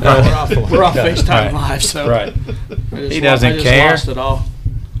 Right. You know? We're off FaceTime Right. Live, so Right. I just He doesn't I just care. Lost it all.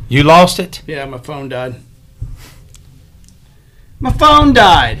 You lost it. Yeah, my phone died. My phone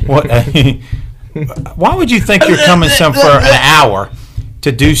died. What? Why would you think you're coming some for an hour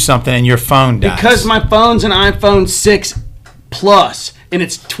to do something and your phone dies? Because my phone's an iPhone 6 Plus, and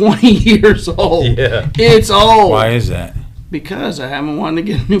it's 20 years old. Yeah. It's old. Why is that? Because I haven't wanted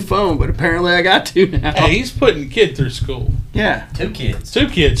to get a new phone, but apparently I got to now. Hey, he's putting a kid through school. Yeah, 2 kids. 2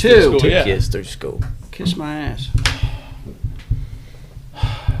 kids Two. through school. 2 yeah. kids through school. kiss my ass.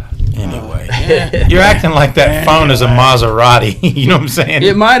 Anyway, Yeah. you're acting like that phone is a Maserati. You know what I'm saying?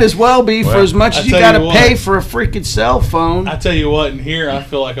 It might as well be for Well, as much I as you tell got you to what. pay for a freaking cell phone. I tell you what, in here, I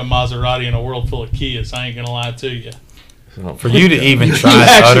feel like a Maserati in a world full of Kias. I ain't going to lie to you. For you to even You try to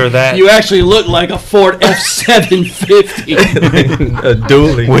actually- utter that You actually look like a Ford F-750. A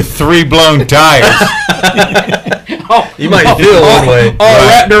dually. with 3 blown tires. You might feel one way. All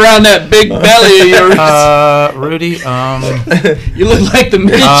wrapped around that big belly of yours. Rudy, You look like the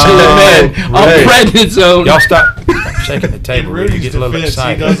Michelin right. Man on Prednisone. y'all stop shaking the In table. Rudy, Rudy's get a little defense, he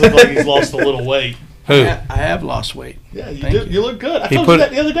excited. does look like he's lost a little weight. Who? I have lost weight. Yeah, you Thank do. you. You look good. I He told put- you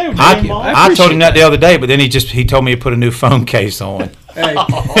that the other day when you I, came on. I told him that appreciate the other day, but then he told me to put a new phone case on. Hey.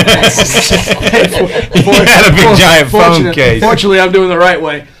 He had a big giant phone case. Fortunately, I'm doing the right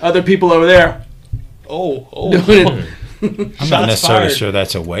way. Other people over there Oh, doing it. I'm not Shots necessarily fired. sure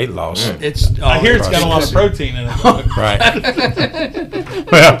that's a weight loss. It's. I hear it's got a lot of protein in it. though. Right.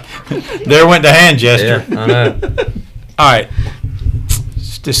 Well, there went the hand gesture. Yeah, I know. All right.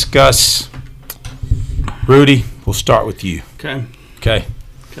 Let's discuss. Rudy, we'll start with you. Okay. Okay.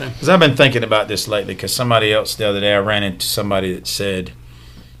 Okay. Because I've been thinking about this lately. Because somebody else the other day, I ran into somebody that said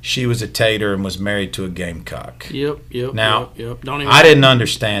she was a Tater and was married to a Gamecock. Yep. Now, Yep. Don't even. I didn't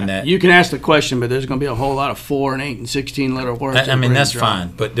understand that. You can ask the question, but there's going to be a whole lot of 4 and 8 and 16 letter words. I mean, that's fine.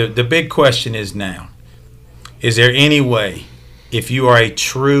 But the big question is now, is there any way, if you are a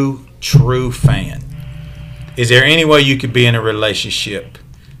true fan, is there any way you could be in a relationship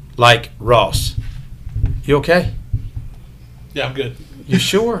like Ross? You okay? Yeah, I'm good. You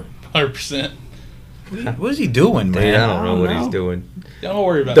sure? 100%. What is he doing, Dude, man? I don't know what he's know. doing. Yeah, don't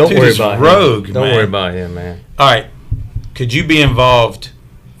worry about Don't it. Dude worry is about rogue, him. Don't man. worry about him, man. All right. Could you be involved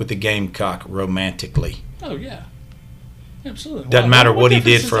with the Gamecock romantically. Oh yeah, absolutely. Doesn't matter what he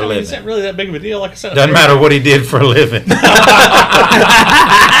did difference for a is- I mean, living. Is that really that big of a deal? Like I said, Doesn't matter what he did for a living.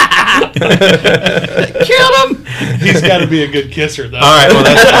 Kill him. He's got to be a good kisser, though. All right, well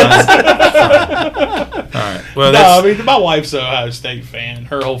that's fine. All right, well No, I that's mean my wife's an Ohio State fan.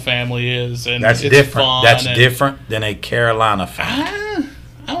 Her whole family is, and that's it's different. Fun That's and- different than a Carolina fan.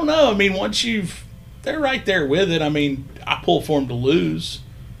 I don't know. I mean, they're right there with it. I mean, I pull for them to lose.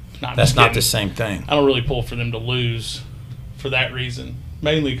 That's not the same thing. I don't really pull for them to lose for that reason.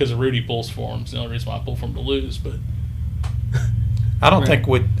 Mainly because Rudy pulls for them. It's the only reason why I pull for them to lose. But I don't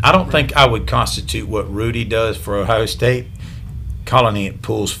think I would constitute what Rudy does for Ohio State calling it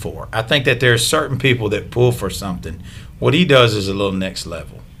pulls for. I think that there are certain people that pull for something. What he does is a little next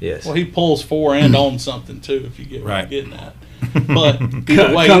level. Yes. well, he pulls for and on something too. If you get what I'm Right. getting at. But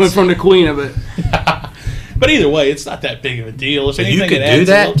either way, Coming it's- from the queen of it. but either way, it's not that big of a deal. If So you anything, could it do adds a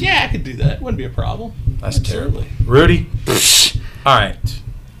that? little- yeah, I could do that. Wouldn't be a problem. That's Absolutely. terrible. Rudy? All right.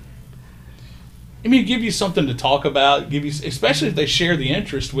 I mean, give you something to talk about. Give you, especially if they share the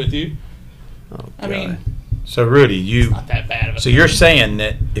interest with you. Oh, I mean, God. So Rudy, you not that bad of a. so you're saying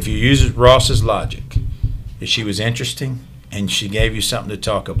that if you use Ross's logic, if she was interesting and she gave you something to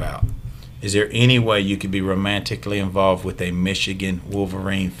talk about, is there any way you could be romantically involved with a Michigan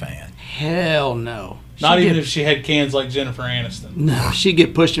Wolverine fan? Hell no. Not She'd even get- if she had cans like Jennifer Aniston. No, she'd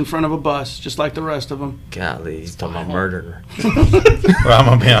get pushed in front of a bus, just like the rest of them. Golly, he's talking about murdering her. Well, I'm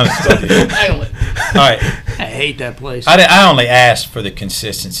gonna be honest with you. Nail it. All right, I hate that place. I only asked for the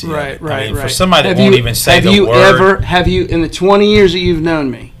consistency. of Right, it. right, I mean, right. for somebody that Have won't you- even say have the you word. have you, in the 20 years that you've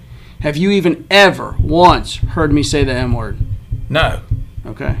known me, have you even ever once heard me say the M word? No,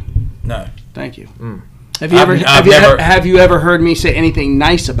 Okay, no, thank you. Mm. Have you I've- ever I've never- have you ever heard me say anything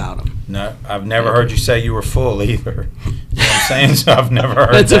nice about him? no. I've never heard you say you were full either. You know what I'm saying? So I've never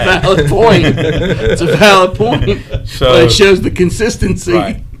heard That's a that. valid point. It's a valid point. So But it shows the consistency.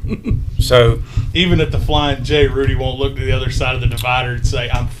 Right. So Even at the Flying J, Rudy won't look to the other side of the divider and say,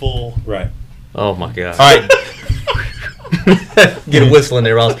 "I'm full." right. Oh my God. All right. Get a whistle in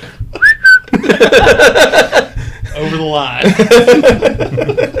there, Ross. Over the line.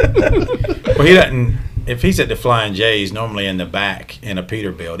 Well, he doesn't. If he's at the Flying J, he's normally in the back in a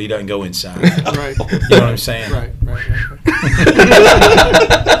Peterbilt. He doesn't go inside. Right. You know what I'm saying? Right.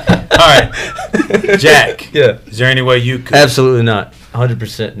 All right, Jack. Yeah. Is there any way you could? Absolutely not.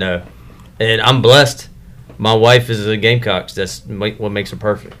 100% no. And I'm blessed. My wife is a Gamecocks. That's what makes her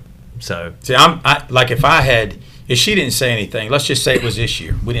perfect. So See, like if she didn't say anything, let's just say it was this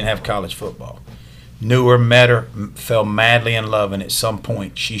year. We didn't have college football. Knew her, met her, fell madly in love, and at some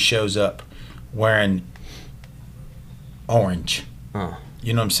point she shows up wearing orange. Oh.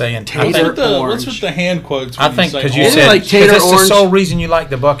 You know what I'm saying? Tater What's orange. with the hand quotes? I when think say because you orange? Isn't it said like tater that's the orange? sole reason you like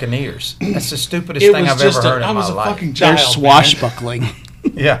the Buccaneers. That's the stupidest It thing was I've just ever heard I in my was a life. fucking child. They're man. swashbuckling.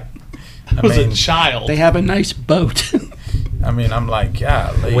 Yeah, I was a child. They have a nice boat. I'm like,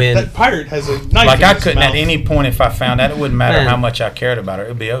 golly. when That pirate has a knife. Like in I his couldn't mouth. at any point if I found out, it wouldn't matter Man. how much I cared about her. It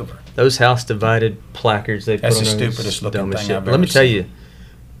would be over. those house divided placards they That's put the on those stupidest looking dumb as thing shit. I've Let me ever tell seen. you,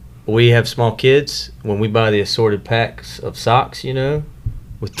 we have small kids. When we buy the assorted packs of socks, we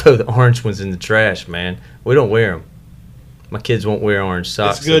throw the orange ones in the trash, man. We don't wear them. My kids won't wear orange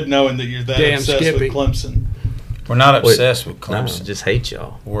socks. It's good knowing that you're that Damn obsessed Skippy. with Clemson. We're not Wait, obsessed with No, I Clemson. just hate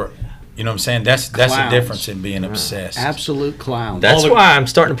y'all. You know what I'm saying? That's the Clowns. difference in being obsessed. Absolute clown. That's All the- why I'm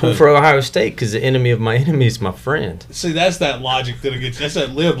starting to pull for Ohio State, because the enemy of my enemy is my friend. See, that's that logic that'll get you. That's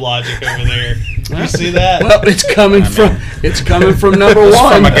that lib logic over there. You see that? Well, it's coming from number This is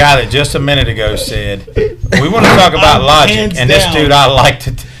one. from a guy that just a minute ago said, "We want to talk about logic." Hands And this down. dude, I like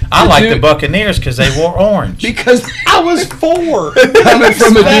the dude- Buccaneers because they wore orange. Because I was 4. coming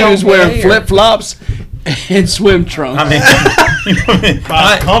from a dude That who's wearing way. flip flops and swim trunks. I mean, you know, what I mean?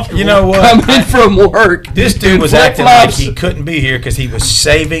 Comfortable. You know what? Coming from work. This dude in was acting like flip-flops. he couldn't be here because he was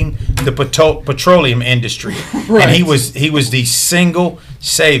saving the petroleum industry, and Right. he was the single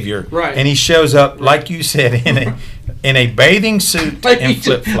savior. Right. And he shows up, like you said, in a bathing suit Like he and just-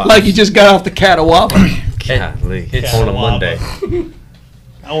 flip flops. Like he just got off the Catawba. Golly. It's- On a Monday.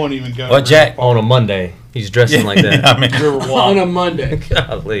 I won't even go. Well, to Jack. On a Monday. He's dressing like that. I mean, Riverwalk. On a Monday.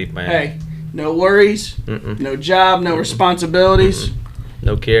 Golly, man. Hey, no worries, Mm-mm. no job, no responsibilities.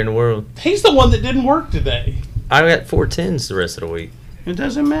 No care in the world. He's the one that didn't work today. I got 410s the rest of the week. It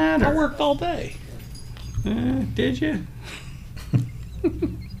doesn't I matter. worked all day. Did you?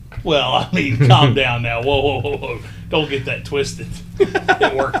 Well, I mean, calm down now. Whoa. Don't get that twisted.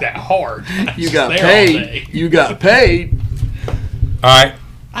 It worked that hard. I You was got there all paid. day. You got paid. all right.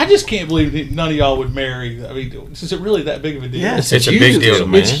 I just can't believe none of y'all would marry. I mean, is it really that big of a deal? Yes, It's a big huge. deal,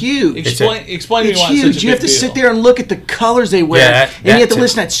 man. It's huge. Explain to me It's why huge. it's such a You have big to deal. sit there and look at the colors they wear, Yeah, and you have to that's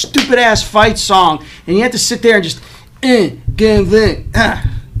listen to that stupid ass fight song, and you have to sit there and just,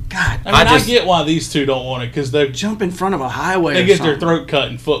 God, I just- get why these two don't want it because they jump in front of a highway. they or get their something. throat cut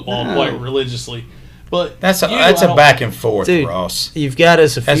in football quite religiously. But That's a you, I don't- back and forth, Dude, Ross. you've got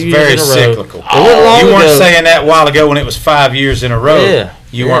us a few That's years very in a row. cyclical. It wasn't long You weren't ago. saying that a while ago when it was 5 years in a row. Yeah.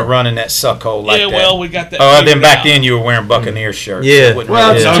 You Yeah. weren't running that suckhole like Yeah, that. well, we got that. Oh, then figured back out. then you were wearing Buccaneer shirts. Yeah. It wouldn't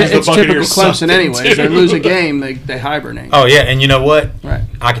Well, really- Yeah. it's, It's the typical Buccaneers Clemson something, anyways. They too. lose a game, they hibernate. Oh yeah, and you know what? Right.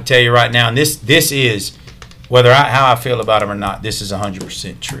 I can tell you right now, and this is whether how I feel about them or not. This is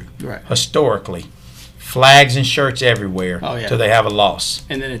 100% true. Right. Historically, flags and shirts everywhere Oh, yeah. till they have a loss,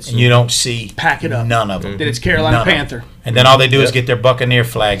 And then it's and you don't see Pack it up. none of them. then it's Carolina None of 'em. Panther. And then all they do is get their Buccaneer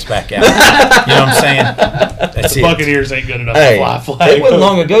flags back out. You know what I'm saying? That's The it. Buccaneers ain't good enough Hey, to fly a flag. it wasn't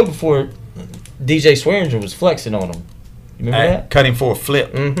long ago before DJ Swearinger was flexing on them. You remember Hey, that? cut him for a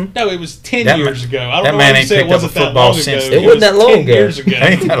flip. Mm-hmm. No, it was 10 That years man- ago. I don't that know man why you ain't say it picked up a wasn't that football long since- ago. It wasn't was that long 10 ago. years ago.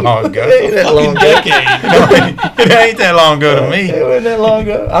 Ain't that long ago. Ain't that long ago. Decade. It ain't that long ago to me. It wasn't that long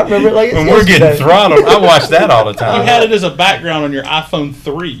ago. I remember it like it's When we're getting yesterday. throttled, I watch that all the time. You had it as a background on your iPhone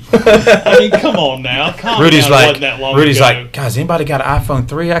 3. I mean, come on now. Calm Rudy's down. It like, wasn't that long Rudy's ago. like, guys, anybody got an iPhone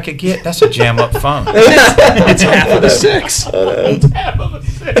 3 I could get? That's a jam up phone. It's half of the six. half of a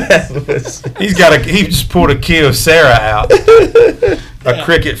six. He just pulled a Kyocera out, a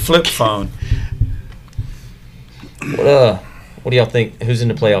Cricket flip phone. What do y'all think? Who's in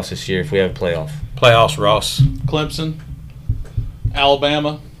the playoffs this year if we have a playoff? Playoffs, Ross. Clemson,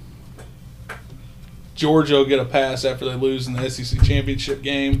 Alabama, Georgia will get a pass after they lose in the SEC championship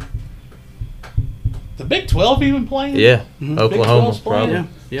game. The Big 12 even playing? Yeah, Big Oklahoma 12's playing? probably.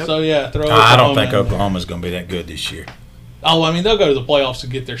 Yeah. Yep. So yeah, throw. I don't Oklahoma think in there. Oklahoma's going to be that good this year. Oh, I mean they'll go to the playoffs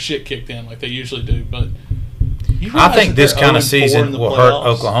and get their shit kicked in like they usually do, but you I realize think that this they're kind of 0-4 in season the will hurt playoffs?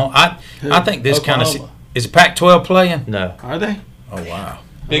 Oklahoma. I think this kind of Oklahoma. is Pac-12 playing? No, Are they? Oh wow.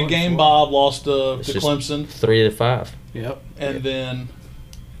 Big game. Bob lost to It's just Clemson, 3 to 5. Yep. and then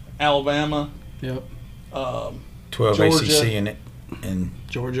Alabama, Yep. 12 Georgia. ACC in it, and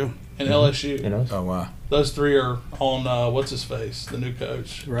Georgia. and LSU. You know, oh wow. Those three are on what's his face, the new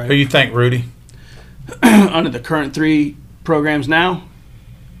coach. Right. Who you think, Rudy? Under the current three programs now,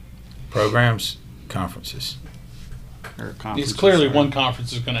 Programs, conferences. or It's conferences, clearly sorry. one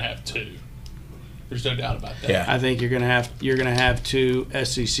conference is going to have two. There's no doubt about that. Yeah. I think you're gonna have two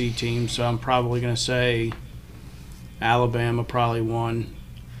SEC teams, so I'm probably gonna say Alabama probably one.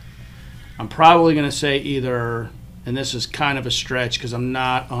 I'm probably gonna say either, and this is kind of a stretch because I'm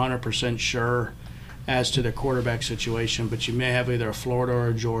not 100% sure as to their quarterback situation, but you may have either a Florida or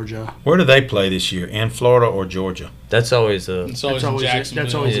a Georgia. Where do they play this year? In Florida or Georgia? that's always a It's always, That's always in Jacksonville.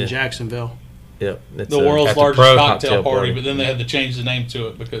 that's always Yeah. in Jacksonville. yep. It's the a- world's at the largest pro cocktail party, party. but then they had to change the name to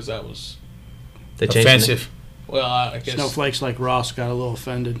it because that was, they changed the name. Offensive. well, I guess. Snowflakes like Ross got a little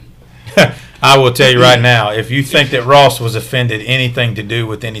offended. I will tell you right now, if you think that Ross was offended anything to do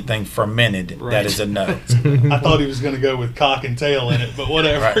with anything fermented, Right. that is a no. I thought he was going to go with cock and tail in it, but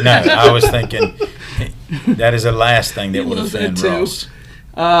whatever. Right? No, I was thinking that is the last thing that would loves that offend too. Ross.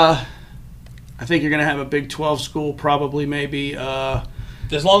 I think you're going to have a Big 12 school, probably maybe.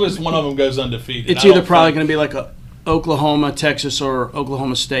 As long as one of them goes undefeated. It's either probably going to be like a Oklahoma, Texas, or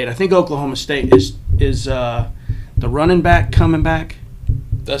Oklahoma State. I think Oklahoma State is the running back coming back,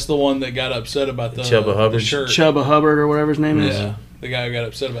 That's the one that got upset about the Chubba Hubbard. the shirt. Chubba Hubbard or whatever his name is. Yeah, the guy who got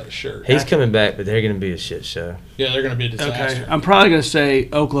upset about the shirt. He's coming back, but they're going to be a shit show. Yeah, they're going to be a disaster. Okay, I'm probably going to say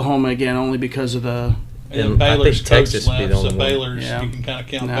Oklahoma again, only because of the. And then And I Baylor's think coach Texas would be left, the so only one. Baylor's Yeah. you can kind of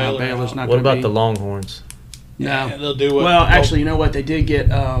count No, Baylor. Baylor's out. not What gonna about be- the Longhorns? No. Yeah, they'll do what. Well, actually, you know what? They did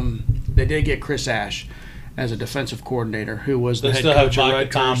get Chris Ash as a defensive coordinator, who was the they head still have coach of Micah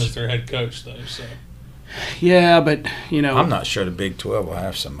Rutgers. Tom as their head coach, though. So Yeah, but you know, I'm not sure the Big 12 will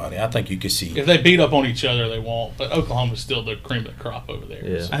have somebody. I think you could see. if they beat up on each other, they won't. But Oklahoma's still the cream of the crop over there.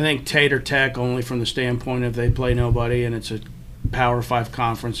 Yeah. So. I think Tater Tech only from the standpoint of they play nobody and it's a Power 5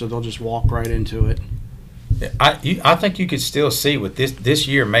 conference, so they'll just walk right into it. I think you could still see with this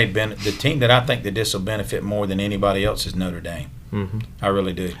year may the team that I think that this will benefit more than anybody else is Notre Dame. Mm-hmm. I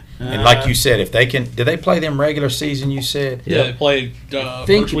really do. And like you said, if they can, do they play them regular season? You said Yeah, they played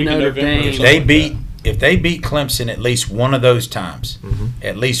think first week Notre in November. or Dame- if something they like beat if they beat Clemson at least one of those times,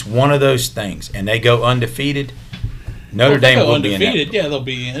 at least one of those things, and they go undefeated, Notre if they Dame go will be in undefeated. that. Yeah, they'll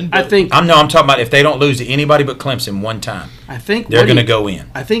be in. I but think I'm talking about if they don't lose to anybody but Clemson one time, they're they're going to go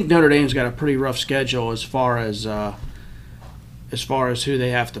in. I think Notre Dame's got a pretty rough schedule as far as who they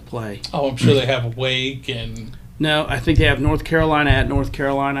have to play. Oh, I'm sure they have Wake and No, I think they have North Carolina at North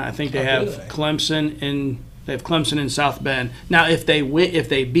Carolina. I think they Oh, do have they? Clemson in South Bend. Now, if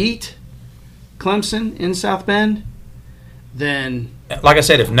they beat Clemson in South Bend, then Like I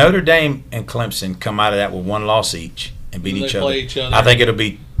said, if Notre Dame and Clemson come out of that with one loss each and beat They each play other, each other. I think it'll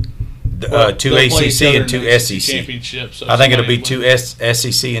be two They'll play each ACC other and in two the SEC. Championship, so I think it'll somebody be two wins.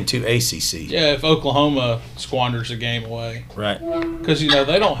 SEC and two ACC. Yeah, if Oklahoma squanders a game away, Right. because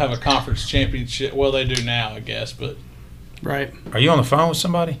they don't have a conference championship. Well, they do now, I guess, but right. Are you on the phone with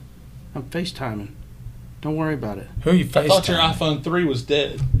somebody? I'm FaceTiming. Don't worry about it. Who are you I thought your FaceTiming? iPhone 3 was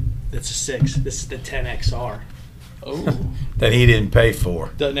dead. That's a 6. This is the 10XR. Oh, That he didn't pay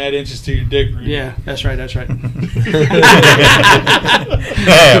for. doesn't add inches to your dick, Rudy. Yeah, that's right. That's right.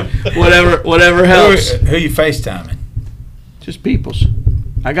 Damn. whatever helps. Who are you FaceTiming? Just peoples.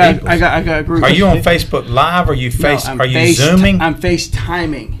 I got a group. Are you on Facebook Live? Or are you No, Are you Zooming? I'm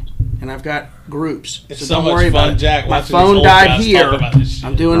FaceTiming, and I've got groups. It's so so don't much worry fun, about it. Jack, My watching these phone old died guys here. talk about this shit.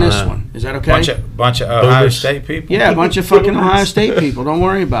 I'm doing this Uh-huh. one. Is that okay? Bunch of Ohio Boomers. State people. Yeah, a bunch of fucking Ohio State people. Don't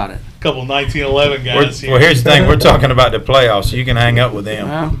worry about it. Couple 1911 guys here. Well, here's the thing. We're talking about the playoffs, so you can hang up with them.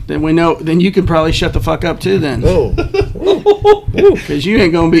 Well, then we know. Then you can probably shut the fuck up too. Then, Oh, because you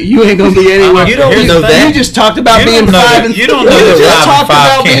ain't gonna be anywhere. You don't you, know that. You just talked about You being don't know 5 that. and You don't you know that just 5 and talked 5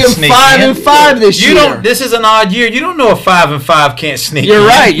 about can't being sneak 5 in. and 5 this You year. don't. This is an odd year. You don't know if 5 and 5 can't sneak. You're in.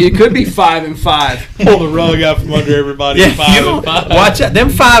 right. You could be 5 and 5. Pull the rug out from under everybody. Yeah, 5 you and don't, 5. watch out. Them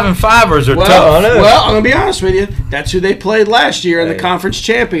 5 and 5ers are Well, tough. well, I'm gonna be honest with you. That's who they played last year in the Hey. conference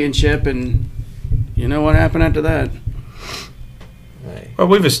championship, and you know what happened after that. Well,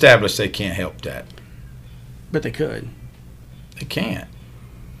 we've established they can't help that. But they could. They can't.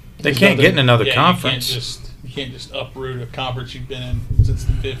 They There's can't nothing- get in another yeah, conference. You can't just uproot a conference you've been in since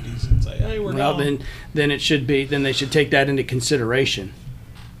the 50s and say, hey, we're Well, gone. then it should be. Then they should take that into consideration.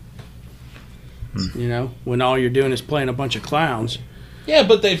 You know, when all you're doing is playing a bunch of clowns, Yeah,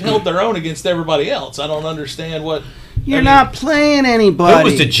 but they've held their own against everybody else. I don't understand what. you're I mean, not playing anybody. Who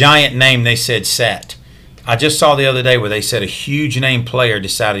was the giant name they said sat? I just saw the other day where they said a huge name player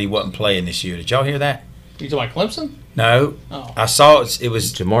decided he wasn't playing this year. Did y'all hear that? You talking about Clemson? No. Oh. I saw it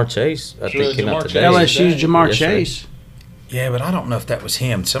was Jamar Chase, I Sure, think came out Jamar today. Chase. LSU's Jamar Yes, sir. Chase. yeah, but I don't know if that was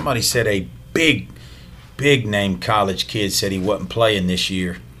him. Somebody said a big name college kid said he wasn't playing this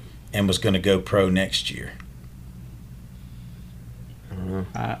year and was going to go pro next year.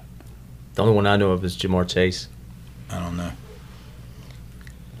 The only one I know of is Jamar Chase. I don't know.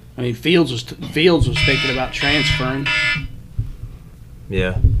 I mean, Fields was thinking about transferring.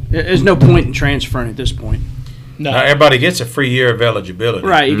 Yeah. There's no point in transferring at this point. No. Now, everybody gets a free year of eligibility.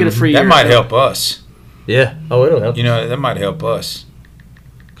 Right, you get a free That year. might help us. Yeah. Oh, it'll help. You know, that might help us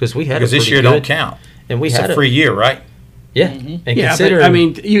Because we had because a this pretty year good, don't count. And we It's had a free year, right? Yeah. Mhm. And Yeah, considering, but, I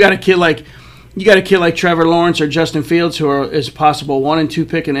mean, you got a kid like Trevor Lawrence or Justin Fields, who is a possible 1 and 2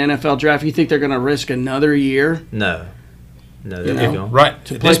 pick in the NFL draft. You think they're going to risk another year no, they're You not know, going. Right.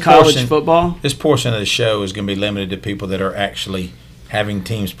 to play college football? This portion of the show is going to be limited to people that are actually having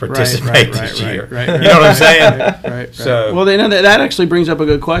teams participate this year. Right. You know what I'm saying? Right. So- well, that actually brings up a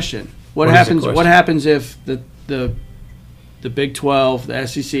good question. What What is the happens? question? What happens if the Big 12, the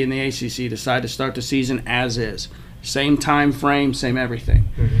SEC, and the ACC decide to start the season as is, same time frame, same everything,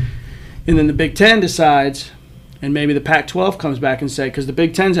 and then the Big 10 decides, and maybe the Pac-12 comes back and say, because the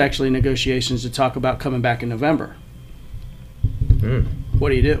Big 10's actually in negotiations to talk about coming back in November. Mm. What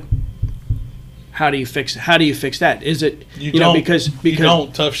do you do? How do you fix that? Is it You know don't, because you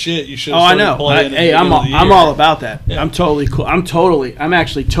don't tough shit. You should. Oh, I know. Hey, I'm all about that. Yeah. I'm totally cool. I'm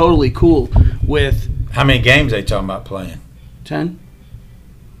actually totally cool with How many games they talking about playing?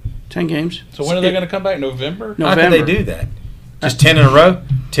 10 games. So when are they going to come back? November? No. How November. could they do that? Just 10 in a row?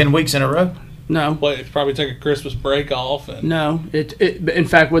 10 weeks in a row? No, Well, probably take a Christmas break off and no. In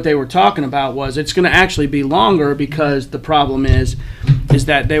fact, what they were talking about was it's going to actually be longer because the problem is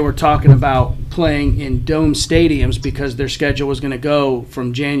that they were talking about playing in dome stadiums because their schedule was going to go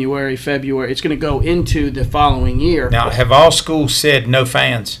from January, February. It's going to go into the following year. Now, have all schools said no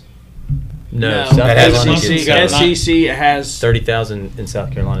fans? No, No. South That Carolina hasn't- SEC, gets SEC has 30,000 in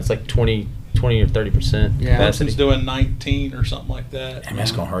South Carolina. It's like 20 or 30% Yeah. capacity. Clemson's doing 19 or something like that. Damn,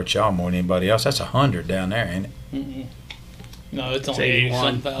 that's going to hurt y'all more than anybody else. That's 100 down there, ain't it? Mm-mm. No, it's It's only 81.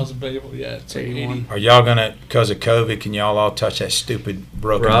 80,000 people. Yeah, it's like 81. 80. Are y'all going to, because of COVID, can y'all all touch that stupid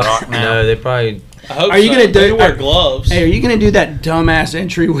broken Rock? rock now? No, they probably. I hope Are you so. gonna do- They wear gloves. Hey, are you going to do that dumbass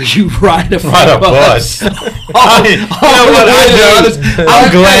entry where you ride a Ride a bus. bus? You know what I do?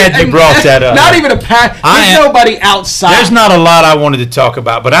 I'm glad you brought that up. Not even a pack. I There's am- nobody outside. There's not a lot I wanted to talk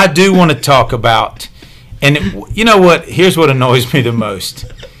about, but I do want to talk about, and you know what? Here's what annoys me the most,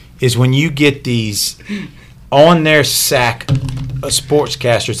 is when you get these on their sack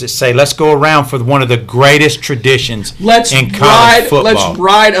sportscasters that say, let's go around for one of the greatest traditions in college football. Let's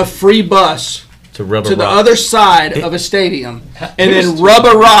ride a free bus To rub a to the rock. other side of a stadium and then rub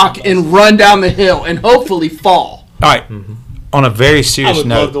a rock and run down the hill and hopefully fall. All right. On a very I serious would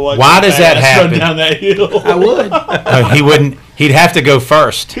note, love to watch why does that badass run happen? down that hill. I would. He wouldn't. He'd have to go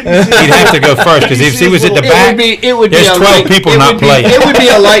first. He'd have to go first because if he was at the back, It would be there's a 12 light, people it not would be- playing. It would be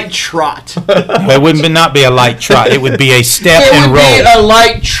a light trot. It wouldn't not be a light trot. It would be a step It and would be roll. a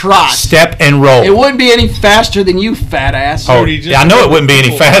light trot. Step and roll. It wouldn't be any faster than you, fat ass. Oh, Rudy, just I know it wouldn't be any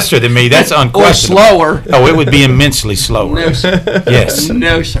people- faster than me. That's Or unquestionable. slower. Oh, it would be immensely slower. No, sir. Yes.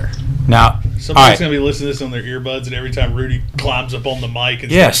 No, sir. Now, all Somebody's right. going to be listening to this on their earbuds, and every time Rudy climbs up on the mic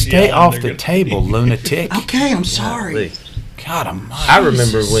and Yeah, starts stay yelling, off they're the gonna- table, lunatic. Okay, I'm sorry. Golly. God almighty. I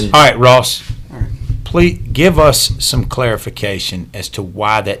remember when All right, Ross. Please give us some clarification as to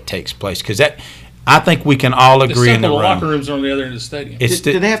why that takes place, because I think we can all The agree in the simple locker room. rooms are on the other end of the stadium. It's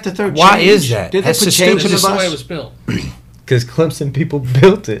Did they have to throw Why change? is that? Did That's they the put change in stupidest the That's the way it bus? was built. because Clemson people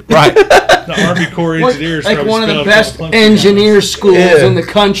built it. right. The Army Corps of Engineers Like probably one of the spelled best Clemson engineer schools Yeah. in the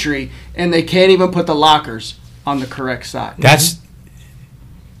country, and they can't even put the lockers on the correct side. That's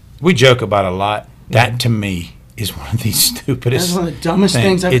we joke about a lot. That to me is one of the stupidest. That's one of the dumbest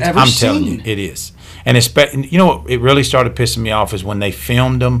things I've ever I'm telling you, seen. it is. And you know what? It really started pissing me off is when they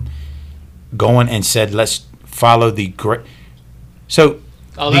filmed them going and said, "Let's follow the great." So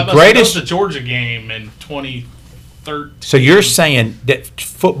Oh, the that was greatest. the Georgia game in 2013. So you're saying that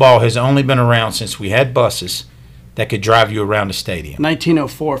football has only been around since we had buses that could drive you around the stadium?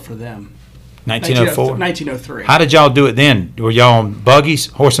 1904 for them. 1904. 1903. How did y'all do it then? Were y'all on buggies,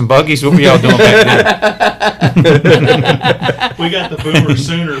 horse and buggies? What were y'all doing back then? We got the Boomer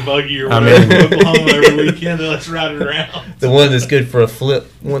Sooner buggy or I whatever mean- in Oklahoma every weekend. Let's ride it around. The one that's good for a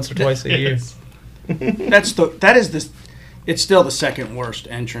flip once or twice a year. Yes. It's still the second worst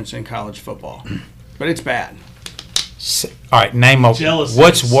entrance in college football, but it's bad. All right, name a Jealousy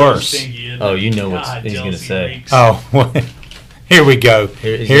what's is so worse. stingy, isn't Oh, it? you know what God, he's gonna jealousy say. reeks. Oh, here we go.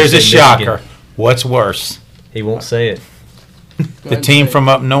 He's Here's gonna a say shocker. Michigan. What's worse? He won't say it. Go The ahead team and say from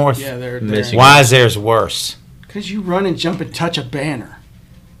it. up north? Yeah, they're Michigan. Why is theirs worse? Because you run and jump and touch a banner.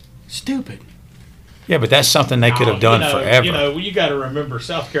 Stupid. Yeah, but that's something they could have done forever. You know, you got to remember,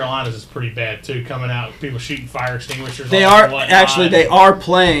 South Carolina's is pretty bad too. Coming out, people shooting fire extinguishers. They off are and whatnot. actually they are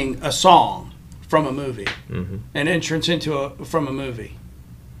playing a song from a movie, Mm-hmm. an entrance from a movie.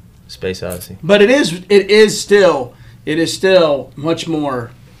 Space Odyssey. But it is still much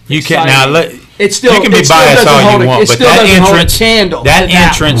more. You can now exciting. let It's still you can be it still biased doesn't all hold you a- want, it but still that doesn't hold a entrance, candle that to that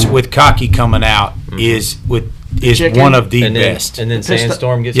entrance with Cocky coming out is Chicken. one of the And then, best. and then The pist-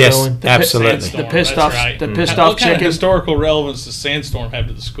 Sandstorm gets Yes, going absolutely. Sandstorm, The pissed that's off- right. the pissed What off kind of chicken. historical relevance does Sandstorm have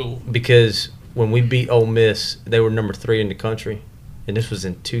to the school? because when we beat Ole Miss, they were number 3 in the country, and this was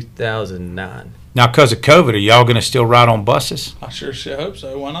in 2009. Now, because of COVID, are y'all going to still ride on buses? I sure hope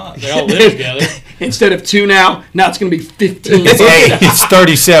so. Why not? They all live together. Instead of 2 now it's going to be 15. It's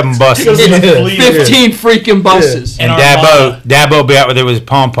 37 buses. It's 15 freaking buses. And And Armada. Dabo be out there with his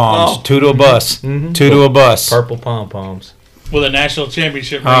pom poms. Oh. Two to a bus. Two to a bus. Purple pom poms. With a national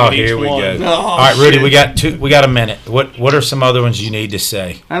championship ring Oh, in each here we one. go. Oh, All right, Rudy, shit. we got a minute. What are some other ones you need to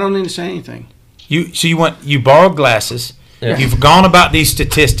say? I don't need to say anything. You borrowed glasses. Yeah. You've gone about these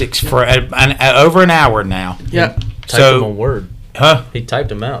statistics for over an hour now. Yep. Typed So- them on Word. Huh? He typed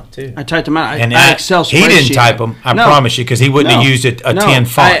them out, too. I typed them out. And I Excel he spreadsheet. didn't type them. I No. promise you, because he wouldn't have No. used a No, 10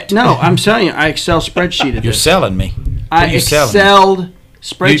 font. No, I'm telling you, I Excel spreadsheeted You're this. selling me. I you selling me? Exceled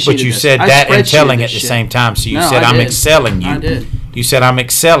spreadsheeted But you this. said I that and spreadsheeted telling this at the shit. same time. So you No, said I I'm did. excelling you. I did. You said I'm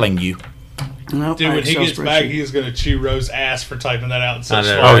excelling you. No, Dude, I when he Excel gets back, spreadsheet. he's going to chew Rose ass for typing that out in such I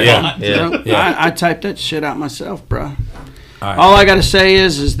know. short Oh, yeah. font. Yeah. No, Yeah. I typed that shit out myself, bro. All right. All I got to say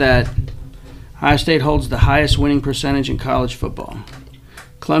is that Ohio State holds the highest winning percentage in college football.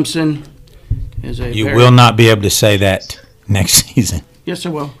 Clemson is a You very- will not be able to say that next season. Yes, I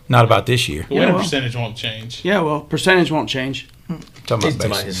will. Not about this year. The winning well. percentage won't change. Yeah, well, percentage won't change. Talking He's about talking about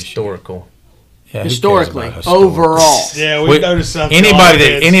basing this year. historical. Yeah, who cares Historically, about historical? overall. Yeah, we Wait, noticed something. Anybody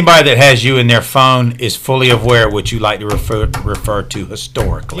that has you in their phone is fully aware of what you like to refer to You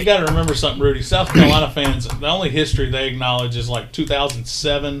historically. got to remember something, Rudy. South Carolina fans, the only history they acknowledge is like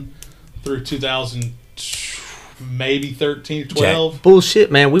 2007 through 2000, maybe 13, 12.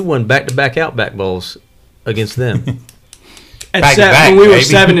 Bullshit, man. We won back-to-back Outback Bowls against them. Back to Except back, when we were baby.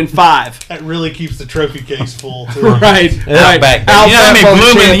 7-5. That really keeps the trophy case full, too. Right. Outback. Outback You know how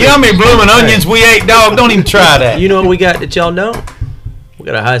Bowl many champion. blooming onions we ate, dog? Don't even try that. You know what we got that y'all know? We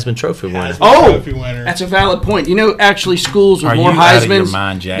got a Heisman Trophy winner. Heisman Oh, Trophy winner. that's a valid point. You know, actually, schools with Are you more out of your Heismans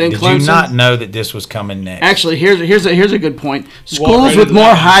mind, Jack? than Did Clemson. you not know that this was coming next? Actually, here's a good point. right Schools with into more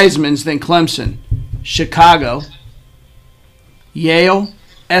that. Heismans than Clemson: Chicago, Yale,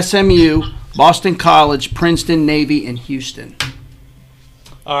 SMU, Boston College, Princeton, Navy, and Houston.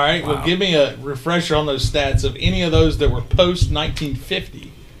 All right, well, give me a refresher on those stats of any of those that were post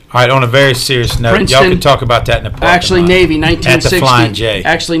 1950. All right, on a very serious note, y'all Princeton- can talk about that in the parking Actually, lot. Navy, At 1960. the Flying J.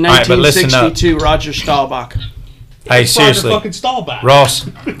 Actually, All right, but listen up. 1962, Roger Staubach. Hey, Roger seriously, fucking Staubach. Ross,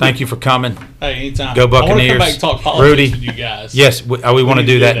 thank you for coming. Hey, anytime. Go I want to Buccaneers. come back and talk politics Rudy. with you guys. Yes, we want to need to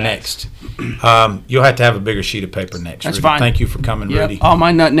do do that that. next. You'll have to have a bigger sheet of paper next. That's Rudy. fine. Thank you for coming, Yep. Rudy. All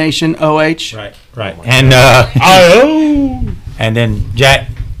my Nut Nation, OH. Right. And and then Jack,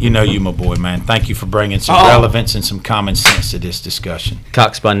 you know you, my boy, man. Thank you for bringing some Oh. relevance and some common sense to this discussion.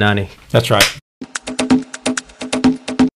 Cox by 90. That's right.